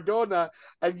with Cardona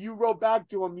and you wrote back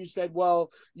to him, you said,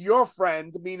 well, your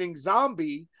friend, meaning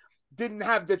Zombie, didn't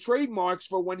have the trademarks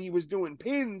for when he was doing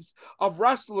pins of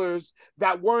wrestlers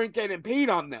that weren't getting paid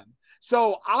on them.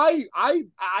 So I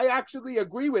actually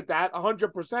agree with that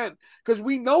 100% because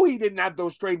we know he didn't have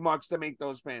those trademarks to make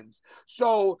those pins.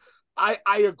 So I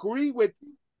agree with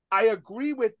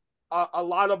a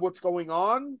lot of what's going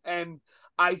on, and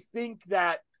I think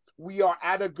that we are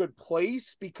at a good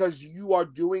place because you are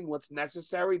doing what's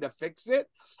necessary to fix it,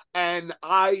 and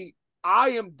I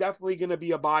am definitely going to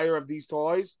be a buyer of these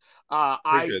toys.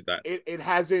 Appreciate that. It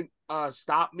hasn't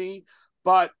stopped me,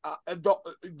 but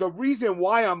the reason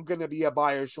why I'm going to be a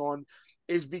buyer, Sean,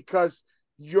 is because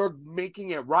you're making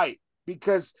it right.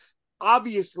 Because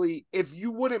obviously, if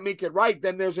you wouldn't make it right,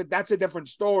 then that's a different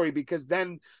story. Because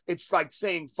then it's like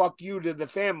saying "fuck you" to the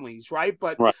families, right?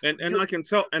 But Right. And I can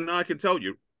tell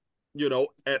you,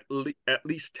 at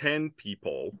least 10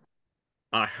 people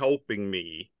are helping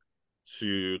me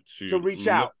to to reach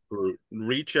out.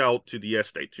 reach out to the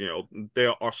estate.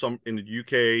 There are some in the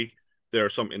UK, there are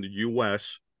some in the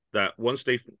US that once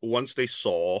they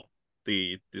saw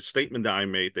the statement that I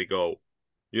made, they go,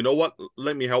 you know what?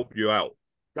 Let me help you out.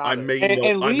 Got it. And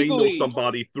I may know legally,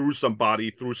 somebody through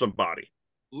somebody through somebody.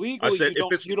 I legally, said if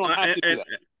it's you don't have to do that.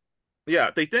 yeah,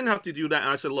 they didn't have to do that.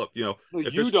 And I said, look, No,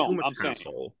 if you it's too don't. much I'm saying.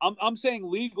 hassle, I'm saying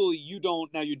legally you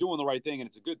don't. Now you're doing the right thing, and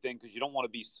it's a good thing because you don't want to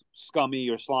be scummy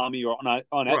or slimy or right?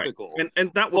 unethical. And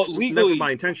that But was never legally,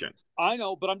 my intention. I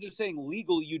know, but I'm just saying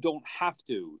legally you don't have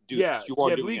to do Yeah, this. You are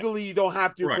yeah. doing it. Legally, you don't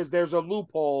have to Right, because there's a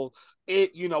loophole.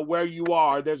 Where you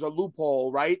are, there's a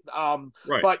loophole, right?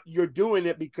 right, But you're doing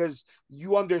it because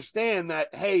you understand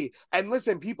that. Hey, and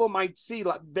listen, people might see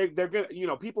like they're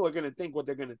gonna, people are gonna think what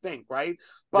they're gonna think, right?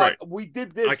 But right. we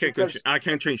did this because I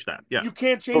can't change that. Yeah, you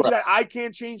can't change Correct. that. I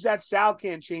can't change that. Sal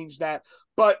can't change that.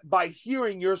 But by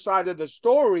hearing your side of the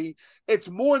story, it's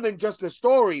more than just a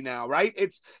story now, right?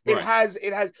 right, it has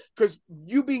because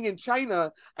you being in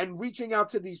China and reaching out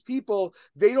to these people,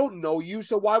 they don't know you.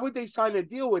 So why would they sign a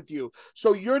deal with you?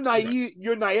 So right.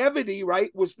 your naivety, right,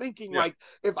 was thinking Yeah, like,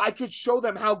 if I could show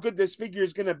them how good this figure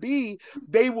is gonna be,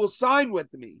 they will sign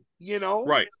with me.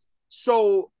 right,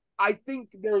 So I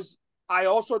think I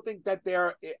also think that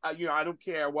I don't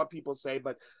care what people say,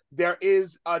 but there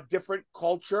is a different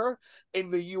culture in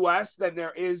the U.S. than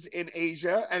there is in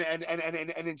Asia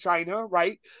and in China,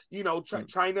 right?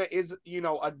 China is,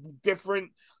 a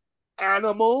different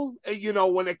animal,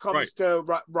 when it right, comes to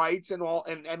rights and all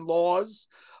and laws.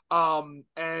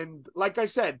 And like I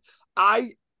said,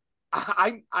 I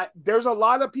there's a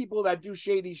lot of people that do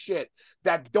shady shit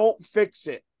that don't fix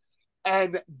it,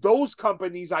 and those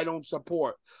companies I don't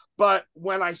support. But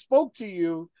when I spoke to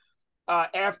you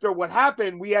after what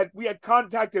happened, we had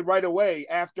contacted right away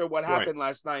after what right, happened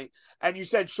last night, and you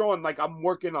said, Shawn, like, I'm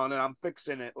working on it, I'm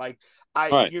fixing it. Like,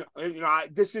 Right.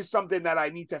 this is something that I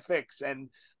need to fix, and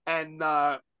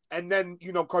then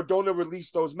Cardona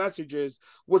released those messages,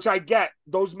 which I get.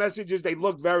 Those messages, they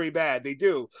look very bad, they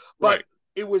do, but right,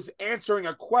 it was answering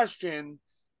a question,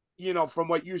 from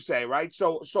what you say, right?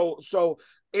 So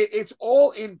it's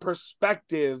all in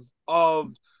perspective of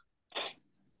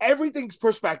everything's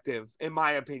perspective, in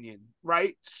my opinion,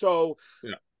 right? So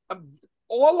yeah, um,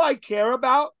 all I care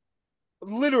about,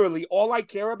 literally, all I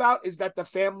care about is that the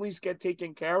families get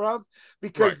taken care of, right,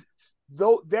 because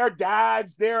though their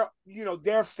dads, their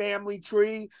family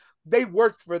tree, they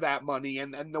worked for that money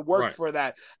and the work right, for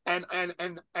that. And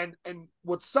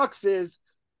what sucks is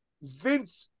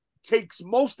Vince takes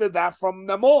most of that from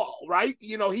them all, right?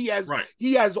 right.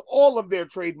 He has all of their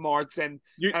trademarks and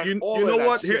You all of know that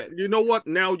what? Here, shit. you know what?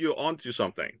 Now you're onto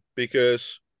something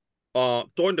because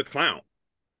during the clown,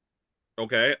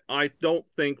 okay, I don't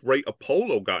think Ray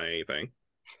Apollo got anything.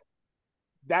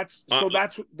 That's I, so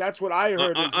that's what I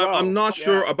heard as I'm well. not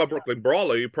sure Yeah. about Brooklyn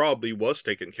Brawler. He probably was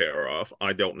taken care of.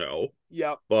 I don't know,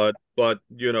 Yep. but there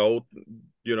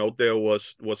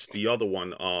was the other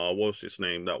one. What was his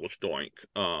name? That was Doink.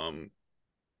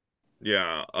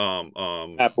 Yeah. At The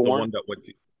one Bourne. that went.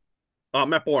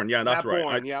 Matt Bourne. Yeah, that's Matt right.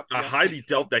 Bourne. Yep. I Yep. highly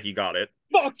doubt that he got it.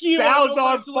 Fuck you! I Sal's know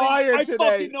on wrestling. fire I today.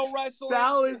 fucking know wrestling.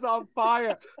 Sal is on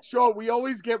fire. Sure, we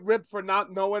always get ripped for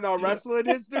not knowing our wrestling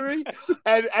history,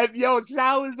 and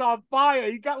Sal is on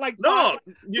fire. He got like five.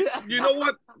 No, you know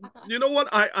what? You know what?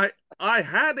 I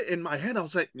had it in my head. I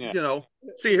was like, Yeah. see, No,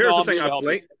 here's the I'm thing. here to help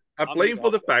you. I I'm here blame to for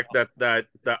help the you. fact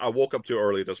that I woke up too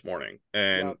early this morning,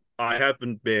 and Yep. I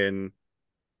haven't been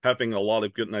having a lot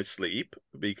of good night's sleep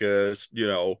because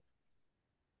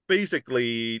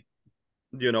basically,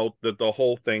 the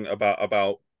whole thing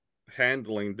about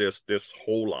handling this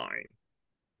whole line,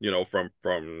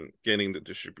 from getting the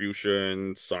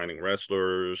distribution, signing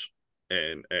wrestlers,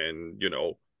 and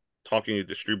talking to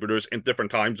distributors in different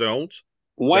time zones.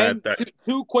 When That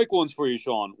two quick ones for you,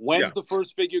 Shawn. Yeah. When's the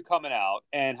first figure coming out,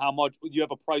 and how much? Do you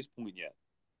have a price point yet?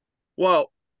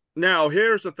 Well, now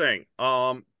here's the thing.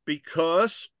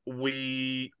 Because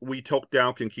we took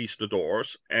down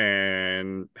conquistadors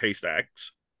and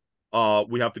haystacks,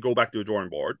 we have to go back to the drawing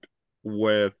board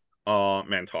with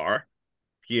Mantar,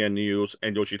 PN News,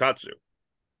 and Yoshitatsu.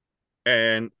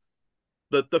 And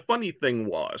the funny thing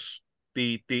was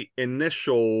the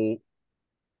initial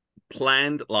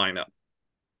planned lineup.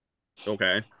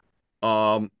 Okay.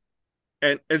 Um,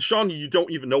 and Shawn, you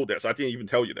don't even know this. I didn't even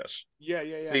tell you this. Yeah.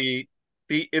 Yeah. Yeah.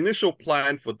 The initial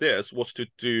plan for this was to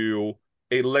do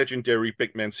a legendary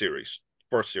Big Man series,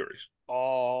 first series.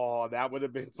 Oh, that would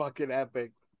have been fucking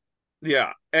epic.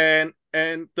 Yeah, and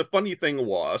the funny thing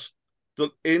was,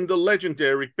 in the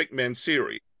legendary Big Man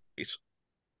series,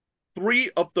 three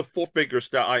of the four figures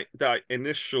that I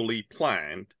initially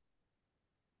planned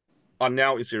are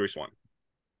now in series one.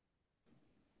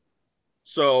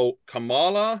 So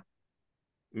Kamala,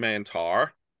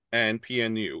 Mantar, and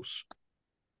PN News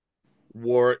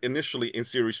were initially in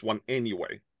series one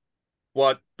anyway.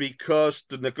 but because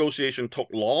the negotiation took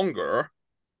longer,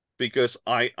 because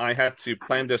I had to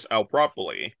plan this out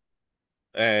properly,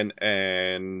 and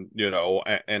and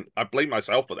I blame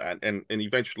myself for that, and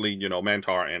eventually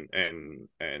Mantar and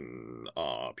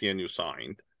PNU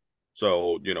signed,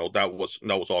 so that was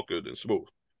all good and smooth.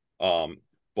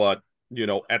 But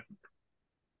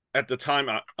at the time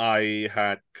I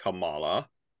had Kamala,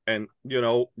 and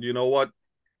what,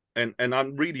 and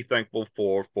I'm really thankful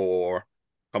for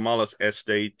Kamala's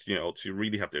estate, to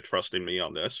really have their trust in me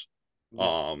on this.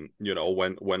 Yeah.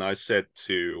 When I said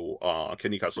to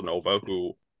Kenny Casanova,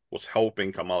 who was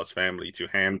helping Kamala's family to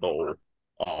handle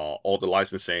all the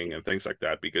licensing and things like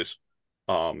that, because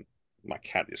my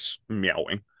cat is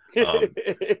meowing. But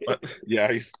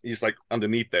yeah, he's like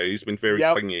underneath there. He's been very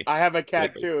Yep. clingy. I have a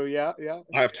cat Like, too. Yeah, yeah.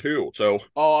 I have two, so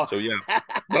Oh. yeah.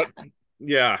 But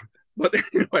yeah, but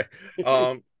anyway,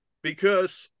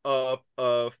 because of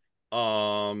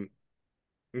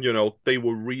they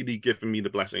were really giving me the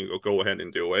blessing, or go ahead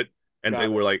and do it, and they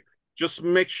Got were it. like, just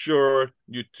make sure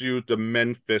you do the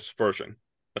Memphis version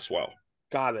as well.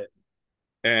 Got it.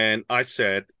 And I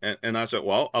said,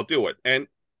 well, I'll do it. And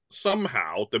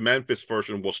somehow the Memphis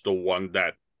version was the one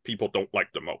that people don't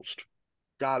like the most.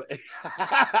 Got it.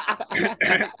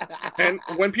 And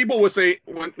when people were saying,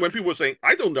 when people were saying,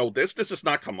 I don't know this is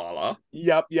not Kamala.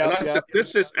 Yep, And yep, I said, yep.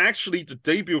 this is actually the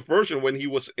debut version when he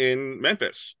was in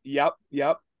Memphis. Yep,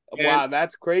 yep. And Wow,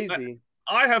 that's crazy.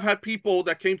 I have had people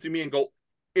that came to me and go,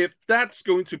 if that's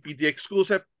going to be the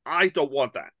exclusive, I don't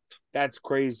want that. That's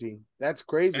crazy. That's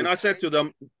crazy. And I said to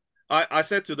them,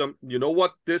 you know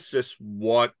what? This is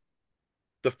what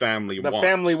the family The wants.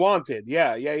 family wanted.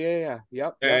 Yeah, yeah, yeah, yeah.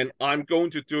 Yep. And yep. I'm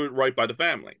going to do it right by the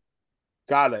family.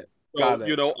 Got it. So, Got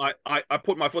it. I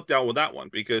put my foot down with that one,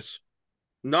 because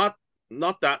not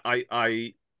that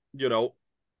I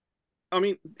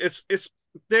mean, it's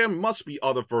there must be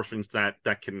other versions that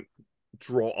can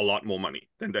draw a lot more money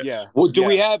than this. Yeah. Well, yeah.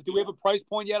 we have a price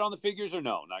point yet on the figures, or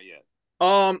no? Not yet.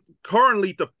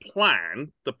 Currently the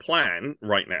plan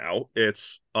right now,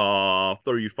 it's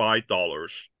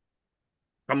 $35.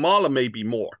 Kamala may be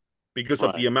more because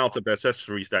of the amount of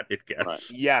accessories that it gets. Right.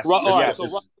 Yes. All right, yes.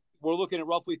 so we're looking at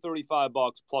roughly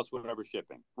 $35 plus whatever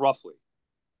shipping, roughly.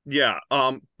 Yeah.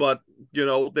 But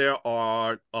there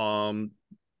are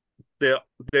there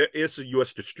is a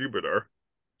U.S. distributor,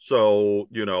 so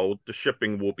the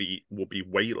shipping will be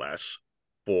way less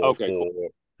for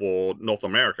for North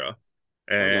America,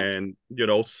 and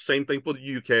same thing for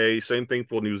the UK, same thing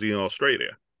for New Zealand,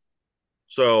 Australia.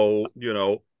 So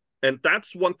and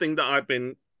that's one thing that I've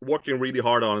been working really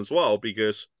hard on as well,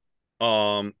 because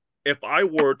if I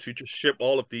were to just ship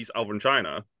all of these out from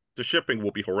China, the shipping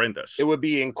will be horrendous. It would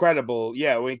be incredible.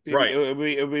 Yeah, it would be, right.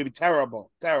 It would be terrible.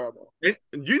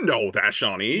 You know that,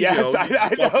 Shawnee. Yes, I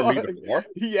know. For me before.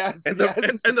 Yes, and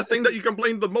yes. The thing that you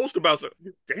complained the most about is,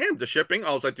 damn, the shipping.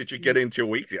 I was like, did you get it in 2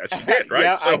 weeks? Yes, you did, right?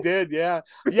 Yeah, I did. Yeah,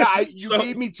 yeah. You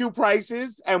gave me two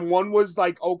prices, and one was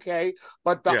like okay,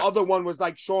 but the other one was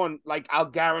like, Shawn, like I'll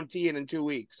guarantee it in 2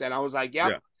 weeks, and I was like, yep.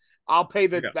 Yeah. I'll pay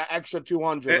the extra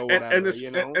 200 or whatever, and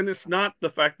it's not the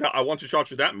fact that I want to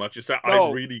charge you that much. It's that I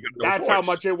really got no that's choice. how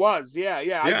much it was. Yeah.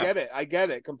 I get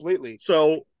it completely.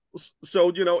 So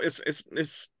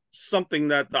it's something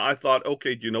that I thought,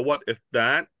 okay, you know what? If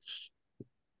that's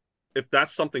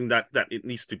something that it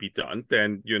needs to be done,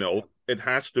 then it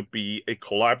has to be a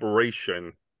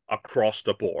collaboration across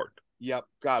the board. Yep,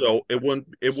 got it. So it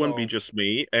wouldn't be just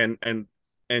me, and and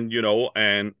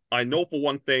I know for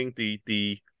one thing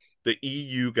the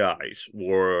EU guys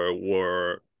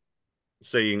were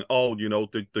saying, oh,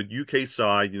 the UK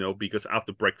side, because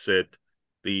after Brexit,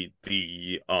 the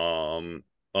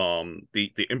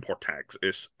import tax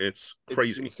it's crazy.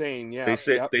 It's insane. Yeah.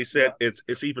 They said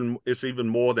it's even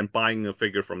more than buying a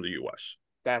figure from the US.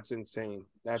 That's insane.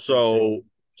 That's insane.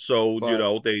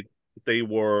 But they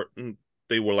were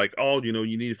like, oh,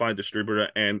 you need to find a distributor,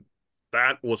 and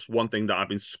that was one thing that I've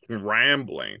been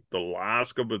scrambling the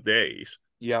last couple of days.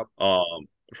 Yep.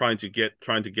 Trying to get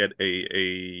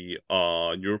a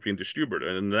European distributor,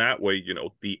 and that way,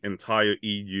 the entire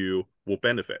EU will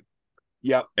benefit.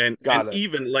 Yep. And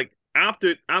even like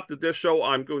after this show,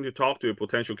 I'm going to talk to a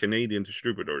potential Canadian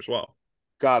distributor as well.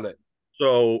 Got it.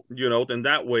 So, then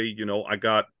that way, I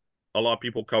got a lot of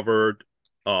people covered,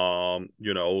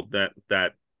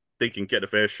 that they can get a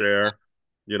fair share,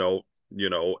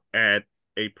 at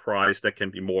a price that can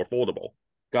be more affordable.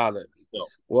 Got it.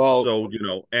 So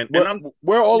and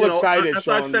we're all excited. As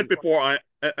I said before,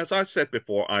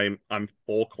 I'm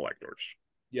for collectors.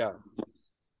 Yeah.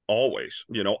 Always,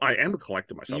 I am a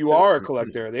collector myself. You are a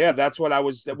collector. Yeah, that's what I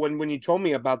was when you told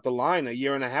me about the line a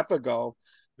year and a half ago.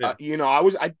 Yeah.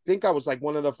 I think I was like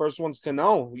one of the first ones to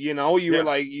know. You were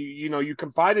like, you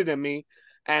confided in me,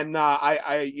 and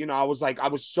I was like, I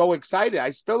was so excited.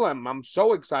 I still am. I'm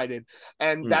so excited,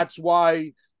 and that's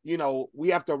why we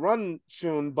have to run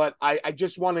soon. But I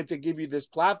just wanted to give you this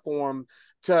platform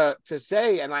to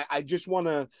say, and I just want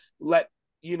to let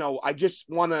I just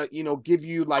want to give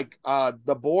you like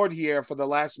the board here for the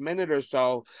last minute or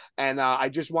so, and I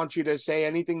just want you to say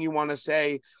anything you want to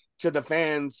say to the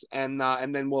fans, and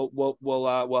then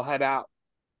we'll head out.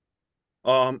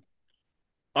 Um,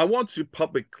 I want to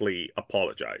publicly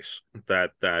apologize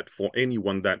that for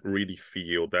anyone that really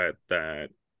feel that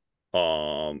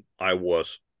I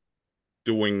was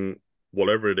doing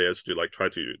whatever it is to like try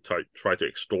to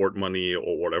extort money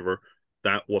or whatever.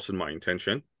 That wasn't my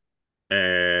intention.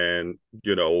 And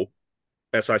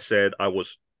as I said,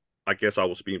 I guess I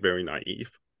was being very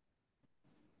naive.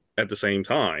 At the same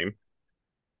time,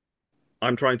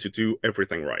 I'm trying to do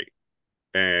everything right,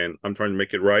 and I'm trying to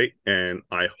make it right. And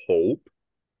I hope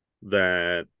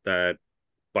that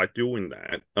by doing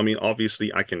that, I mean,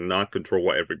 obviously, I cannot control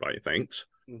what everybody thinks,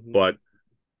 but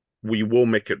we will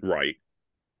make it right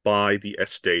by the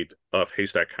estate of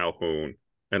Haystack Calhoun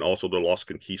and also the Lost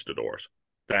Conquistadors.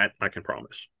 That I can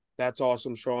promise. That's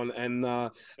awesome, Shawn. And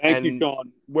thank you,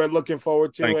 Shawn. We're looking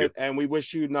forward to Thank it, you. and we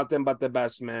wish you nothing but the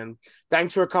best, man.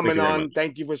 Thanks for coming on.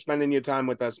 Thank you for spending your time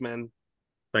with us, man.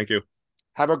 Thank you.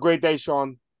 Have a great day,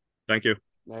 Shawn. Thank you.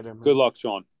 Later, man. Good luck,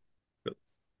 Shawn.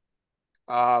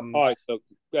 All right, so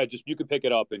just you can pick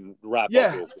it up and wrap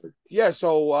up real quick. Yeah,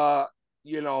 so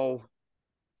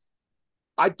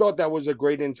I thought that was a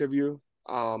great interview.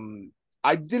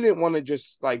 I didn't want to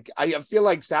just like I feel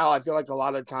like Sal, I feel like a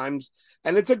lot of times,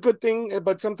 and it's a good thing,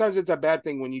 but sometimes it's a bad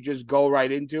thing when you just go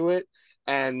right into it.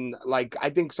 And like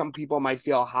I think some people might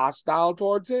feel hostile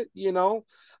towards it,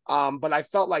 but I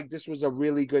felt like this was a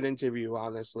really good interview,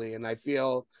 honestly. And I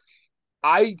feel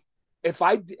if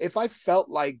I felt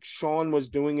like Shawn was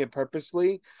doing it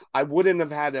purposely, I wouldn't have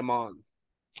had him on.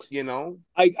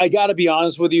 I got to be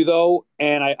honest with you though,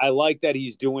 and I like that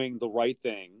he's doing the right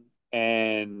thing,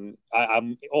 and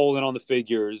I'm all in on the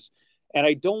figures, and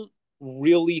I don't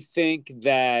really think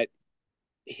that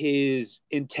his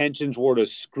intentions were to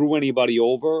screw anybody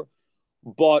over,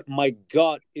 but my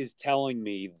gut is telling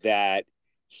me that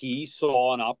he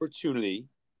saw an opportunity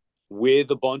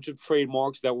with a bunch of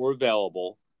trademarks that were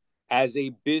available. As a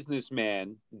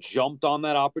businessman, jumped on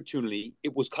that opportunity.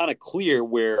 It was kind of clear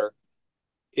where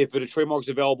if a trademark's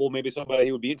available, maybe somebody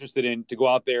he would be interested in to go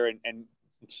out there and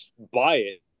buy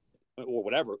it or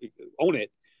whatever, own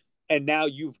it. And now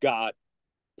you've got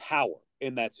power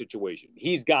in that situation.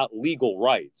 He's got legal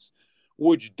rights,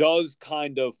 which does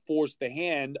kind of force the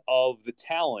hand of the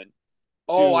talent.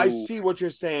 Oh, I see what you're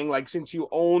saying. Like, since you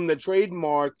own the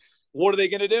trademark, what are they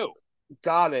going to do?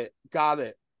 Got it.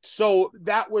 So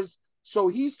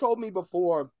he's told me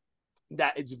before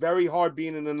that it's very hard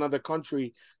being in another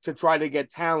country to try to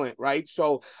get talent, right?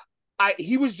 So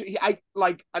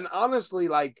and honestly,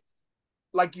 like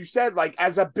you said, like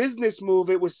as a business move,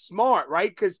 it was smart, right?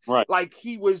 Because like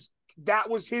that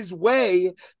was his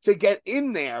way to get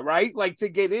in there, right? Like to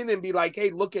get in and be like,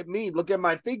 hey, look at me, look at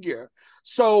my figure.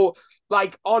 So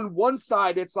like on one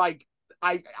side, it's like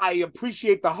I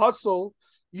appreciate the hustle,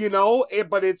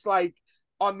 but it's like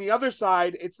on the other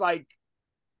side, it's like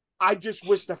I just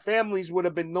wish the families would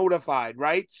have been notified,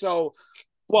 right? So,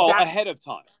 ahead of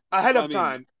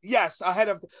time. Yes, ahead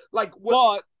of like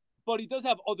what. But he does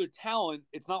have other talent.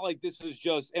 It's not like this is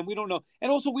just, and we don't know.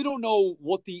 And also, we don't know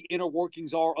what the inner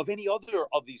workings are of any other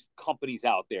of these companies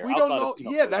out there. We don't know.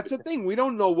 That's the thing. We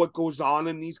don't know what goes on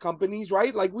in these companies,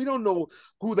 right? Like, we don't know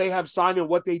who they have signed and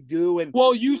what they do. And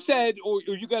well, you said, or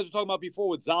you guys were talking about before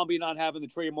with Zombie not having the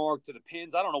trademark to the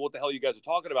pins. I don't know what the hell you guys are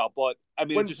talking about, but I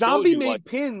mean, when Zombie made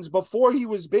pins before he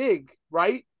was big,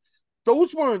 right?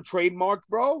 Those weren't trademarked,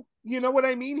 bro. You know what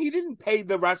I mean? He didn't pay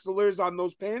the wrestlers on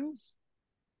those pins.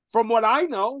 From what I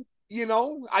know,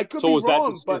 I could be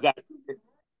wrong, but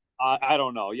I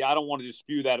don't know. Yeah, I don't want to just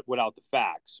spew that without the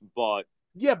facts, but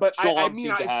yeah, but I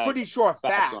mean, it's pretty sure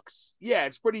facts. Yeah,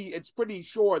 it's pretty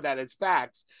sure that it's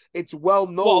facts. It's well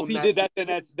known. Well, if he did that,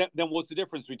 then what's the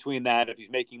difference between that if he's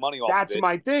making money off of it? That's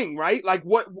my thing, right? Like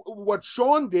what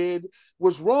Shawn did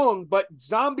was wrong, but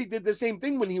Zombie did the same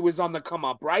thing when he was on the come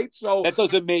up, right? So that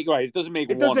doesn't make right. It doesn't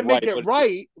make it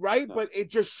right? No. But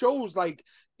it just shows like.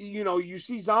 You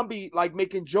see Zombie like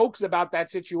making jokes about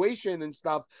that situation and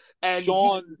stuff. And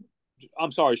Shawn,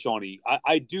 I'm sorry, Shawnee.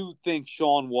 I do think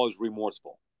Shawn was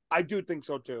remorseful. I do think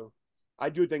so too.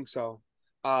 I do think so.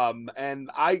 And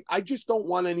I just don't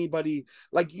want anybody,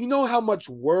 like, you know how much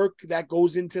work that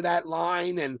goes into that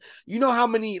line, and you know how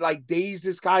many like days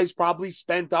this guy's probably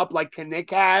spent up, like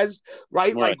Kanik has,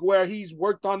 right? Like where he's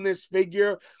worked on this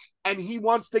figure and he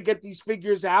wants to get these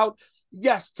figures out.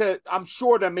 Yes, I'm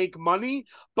sure to make money,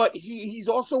 but he's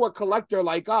also a collector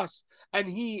like us, and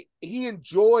he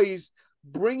enjoys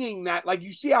bringing that. Like,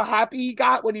 you see how happy he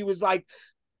got when he was like,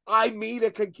 I made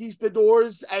a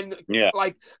conquistadors, and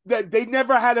like that they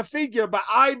never had a figure, but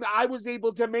I was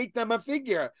able to make them a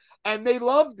figure, and they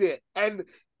loved it. And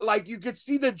like, you could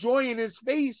see the joy in his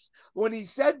face when he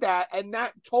said that, and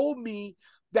that told me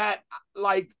that,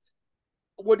 like,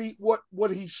 what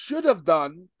he should have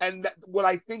done, and what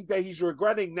I think that he's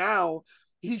regretting now,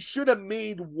 he should have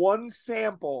made one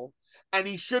sample, and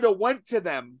he should have went to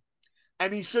them,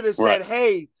 and he should have said,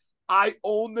 hey, I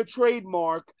own the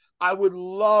trademark. I would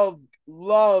love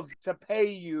to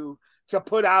pay you to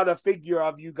put out a figure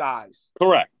of you guys.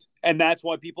 Correct. And that's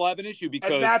why people have an issue,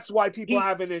 because and that's why people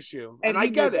have an issue. And I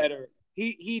get it. Better.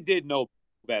 He did know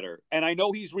better. And I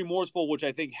know he's remorseful, which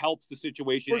I think helps the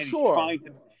situation. For sure.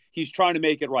 He's trying to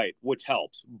make it right, which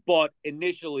helps. But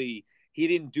initially, he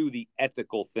didn't do the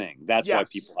ethical thing. That's why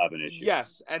people have an issue.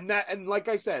 Yes. And like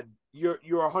I said, you're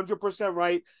 100%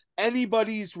 right.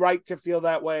 Anybody's right to feel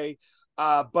that way.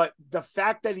 But the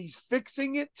fact that he's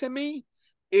fixing it, to me,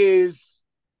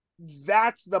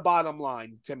 that's the bottom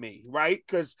line to me, right?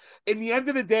 Because in the end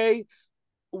of the day,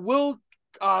 will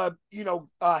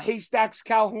Haystacks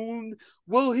Calhoun,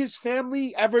 will his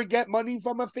family ever get money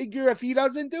from a figure if he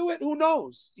doesn't do it? Who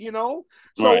knows?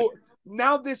 So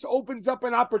now this opens up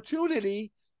an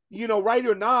opportunity, right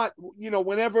or not,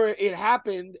 whenever it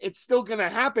happened, it's still going to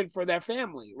happen for their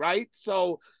family, right?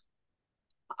 So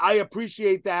I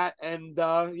appreciate that, and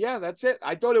that's it.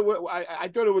 I thought it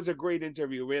was a great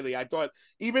interview. Really, I thought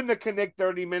even the Kanik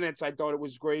 30 minutes, I thought it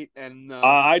was great. And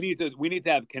we need to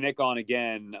have Kanik on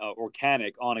again, or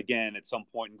Kanik on again at some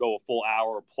point, and go a full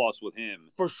hour plus with him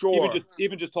for sure.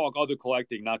 Even just talk other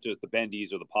collecting, not just the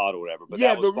bendies or the pod or whatever. But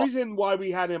yeah, the reason why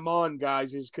we had him on,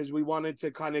 guys, is because we wanted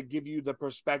to kind of give you the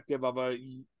perspective of a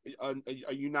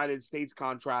United States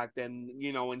contract, and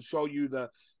and show you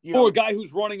or a guy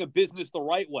who's running a business the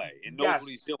right way and knows what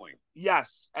he's doing.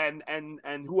 Yes, and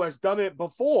who has done it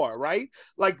before, right?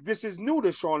 Like, this is new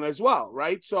to Shawn as well,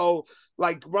 right? So,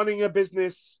 like, running a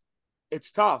business,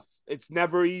 it's tough. It's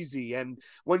never easy, and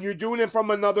when you're doing it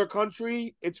from another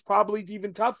country, it's probably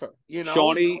even tougher.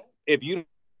 Shawnee, if you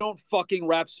don't fucking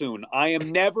rap soon, I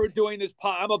am never doing this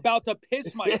I'm about to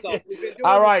piss myself.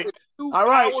 All right,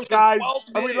 guys,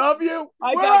 we love you.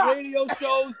 I got radio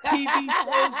shows, TV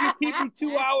shows. You keep me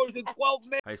 2 hours and 12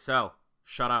 minutes. Hey, Sal,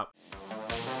 shut up.